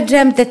 whoever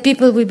dreamt that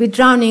people would be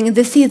drowning in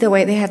the sea the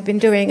way they have been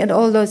doing, and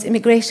all those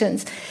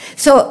immigrations.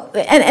 So,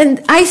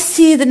 and I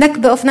see the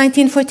Nakba of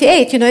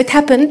 1948. It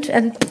happened,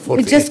 and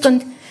we just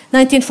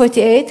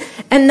 1948,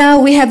 and now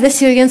we have the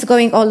Syrians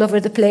going all over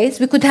the place.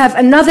 We could have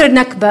another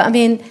Nakba. I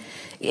mean,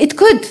 it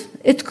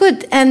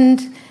could,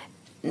 and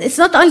it's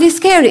not only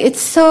scary,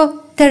 it's so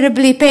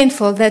terribly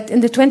painful that in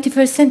the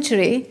 21st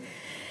century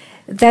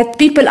that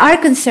people are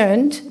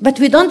concerned, but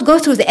we don't go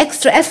through the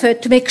extra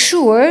effort to make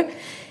sure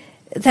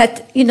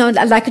that,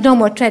 like no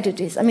more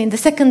tragedies. I mean, the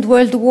Second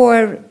World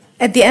War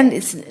at the end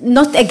is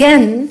not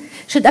again,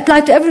 should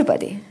apply to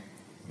everybody.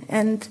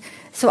 And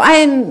so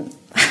I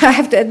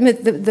have to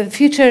admit the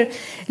future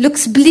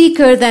looks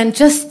bleaker than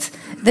just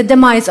the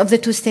demise of the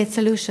two-state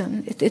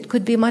solution. It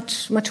could be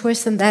much, much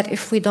worse than that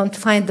if we don't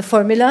find the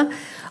formula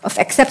of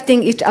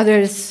accepting each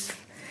other's,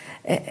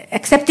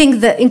 accepting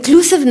the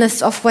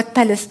inclusiveness of what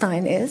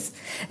Palestine is,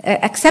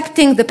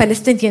 accepting the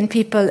Palestinian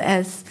people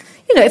as,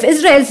 if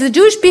Israel, the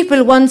Jewish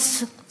people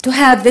wants to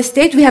have the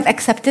state, we have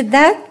accepted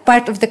that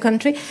part of the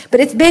country, but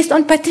it's based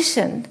on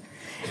partition.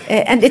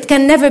 And it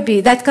can never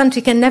be, that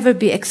country can never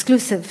be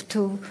exclusive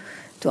to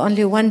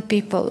only one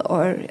people,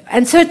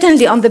 and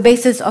certainly on the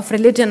basis of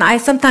religion. I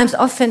sometimes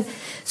often,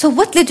 so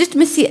what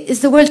legitimacy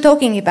is the world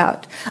talking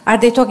about? Are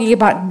they talking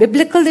about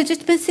biblical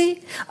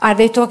legitimacy? Are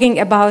they talking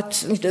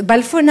about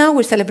Balfour now?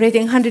 We're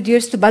celebrating 100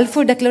 years to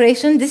Balfour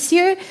Declaration this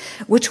year,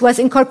 which was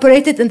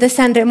incorporated in the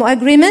San Remo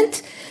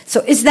Agreement.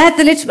 So is that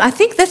the legitimacy? I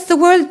think that's the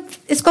world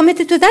is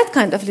committed to that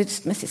kind of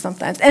legitimacy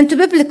sometimes, and to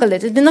biblical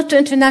legitimacy, not to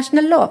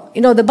international law,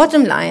 the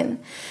bottom line.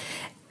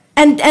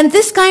 And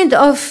this kind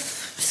of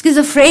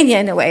schizophrenia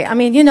in a way. I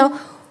mean,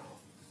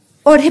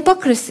 or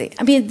hypocrisy.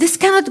 I mean, this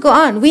cannot go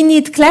on. We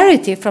need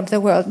clarity from the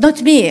world,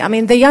 not me. I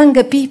mean, the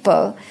younger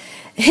people.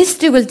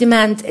 History will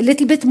demand a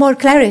little bit more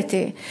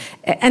clarity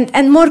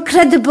and more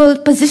credible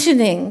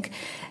positioning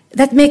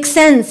that makes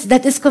sense,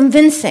 that is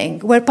convincing,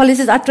 where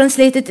policies are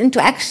translated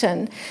into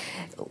action.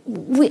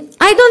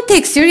 I don't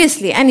take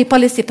seriously any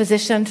policy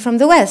position from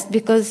the West,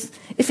 because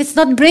if it's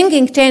not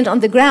bringing change on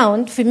the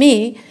ground, for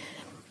me,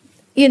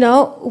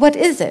 what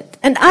is it?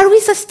 And are we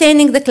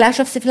sustaining the clash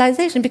of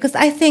civilization? Because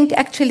I think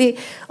actually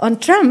on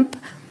Trump,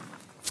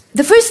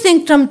 the first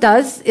thing Trump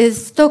does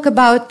is talk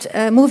about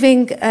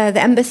moving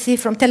the embassy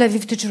from Tel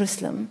Aviv to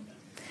Jerusalem.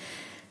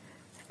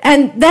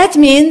 And that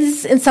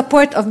means in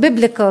support of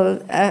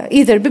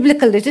either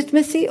biblical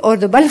legitimacy or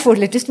the Balfour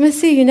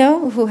legitimacy,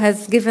 who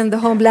has given the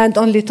homeland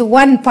only to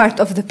one part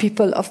of the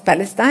people of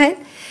Palestine.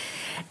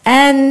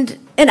 And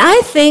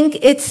I think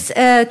it's,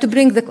 to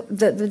bring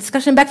the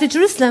discussion back to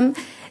Jerusalem,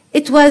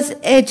 it was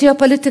a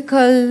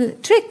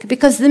geopolitical trick,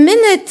 because the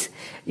minute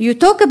you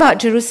talk about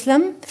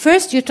Jerusalem,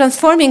 first you're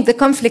transforming the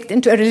conflict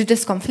into a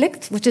religious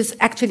conflict, which is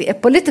actually a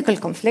political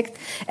conflict.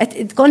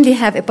 It can only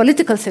have a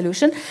political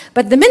solution.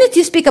 But the minute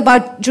you speak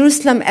about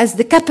Jerusalem as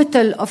the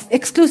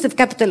exclusive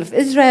capital of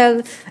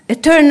Israel,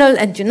 eternal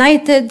and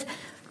united,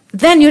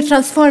 then you're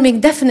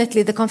transforming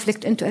definitely the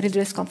conflict into a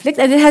religious conflict.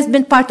 And it has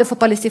been part of a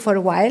policy for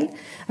a while.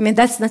 I mean,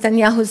 that's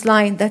Netanyahu's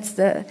line. That's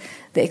the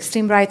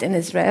extreme right in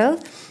Israel.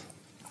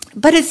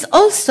 But it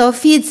also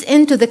feeds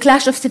into the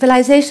clash of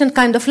civilization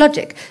kind of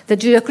logic. The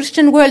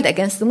Judeo-Christian world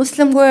against the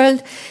Muslim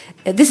world.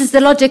 This is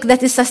the logic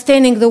that is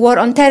sustaining the war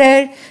on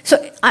terror.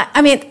 So,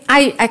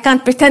 I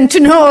can't pretend to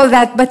know all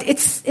that, but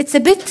it's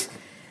a bit,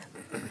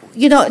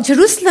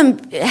 Jerusalem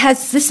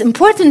has this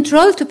important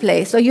role to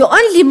play. So you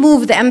only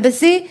move the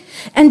embassy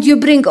and you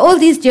bring all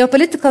these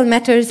geopolitical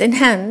matters in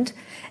hand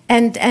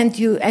and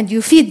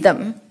you feed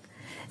them.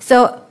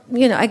 So,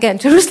 again,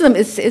 Jerusalem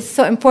is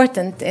so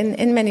important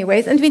in many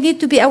ways, and we need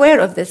to be aware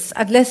of this,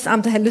 unless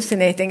I'm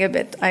hallucinating a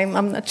bit.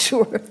 I'm not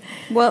sure.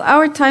 Well,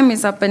 our time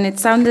is up, and it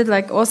sounded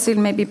like Osil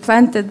maybe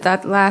planted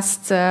that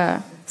last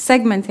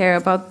segment here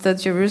about the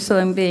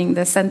Jerusalem being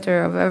the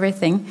center of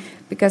everything,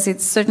 because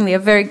it's certainly a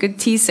very good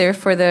teaser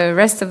for the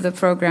rest of the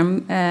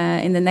program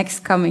in the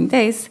next coming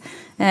days.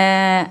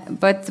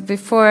 But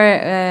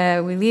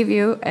before we leave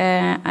you,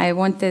 I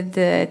wanted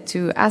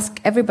to ask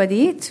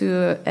everybody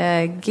to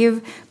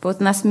give both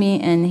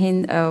Nazmi and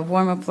Hind a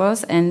warm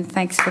applause, and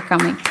thanks for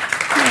coming.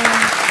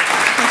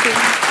 Thank you.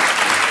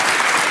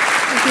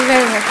 Thank you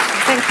very much.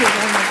 Thank you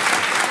very much.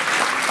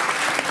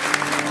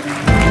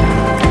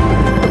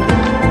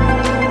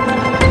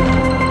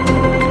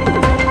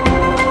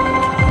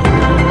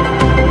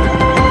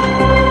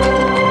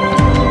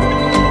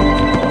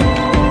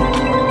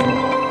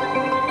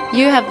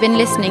 You have been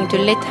listening to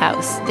Lit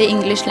House, the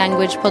English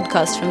language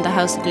podcast from the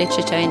House of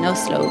Literature in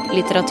Oslo,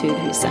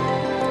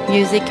 Litteraturhuset.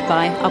 Music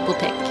by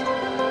Apotek.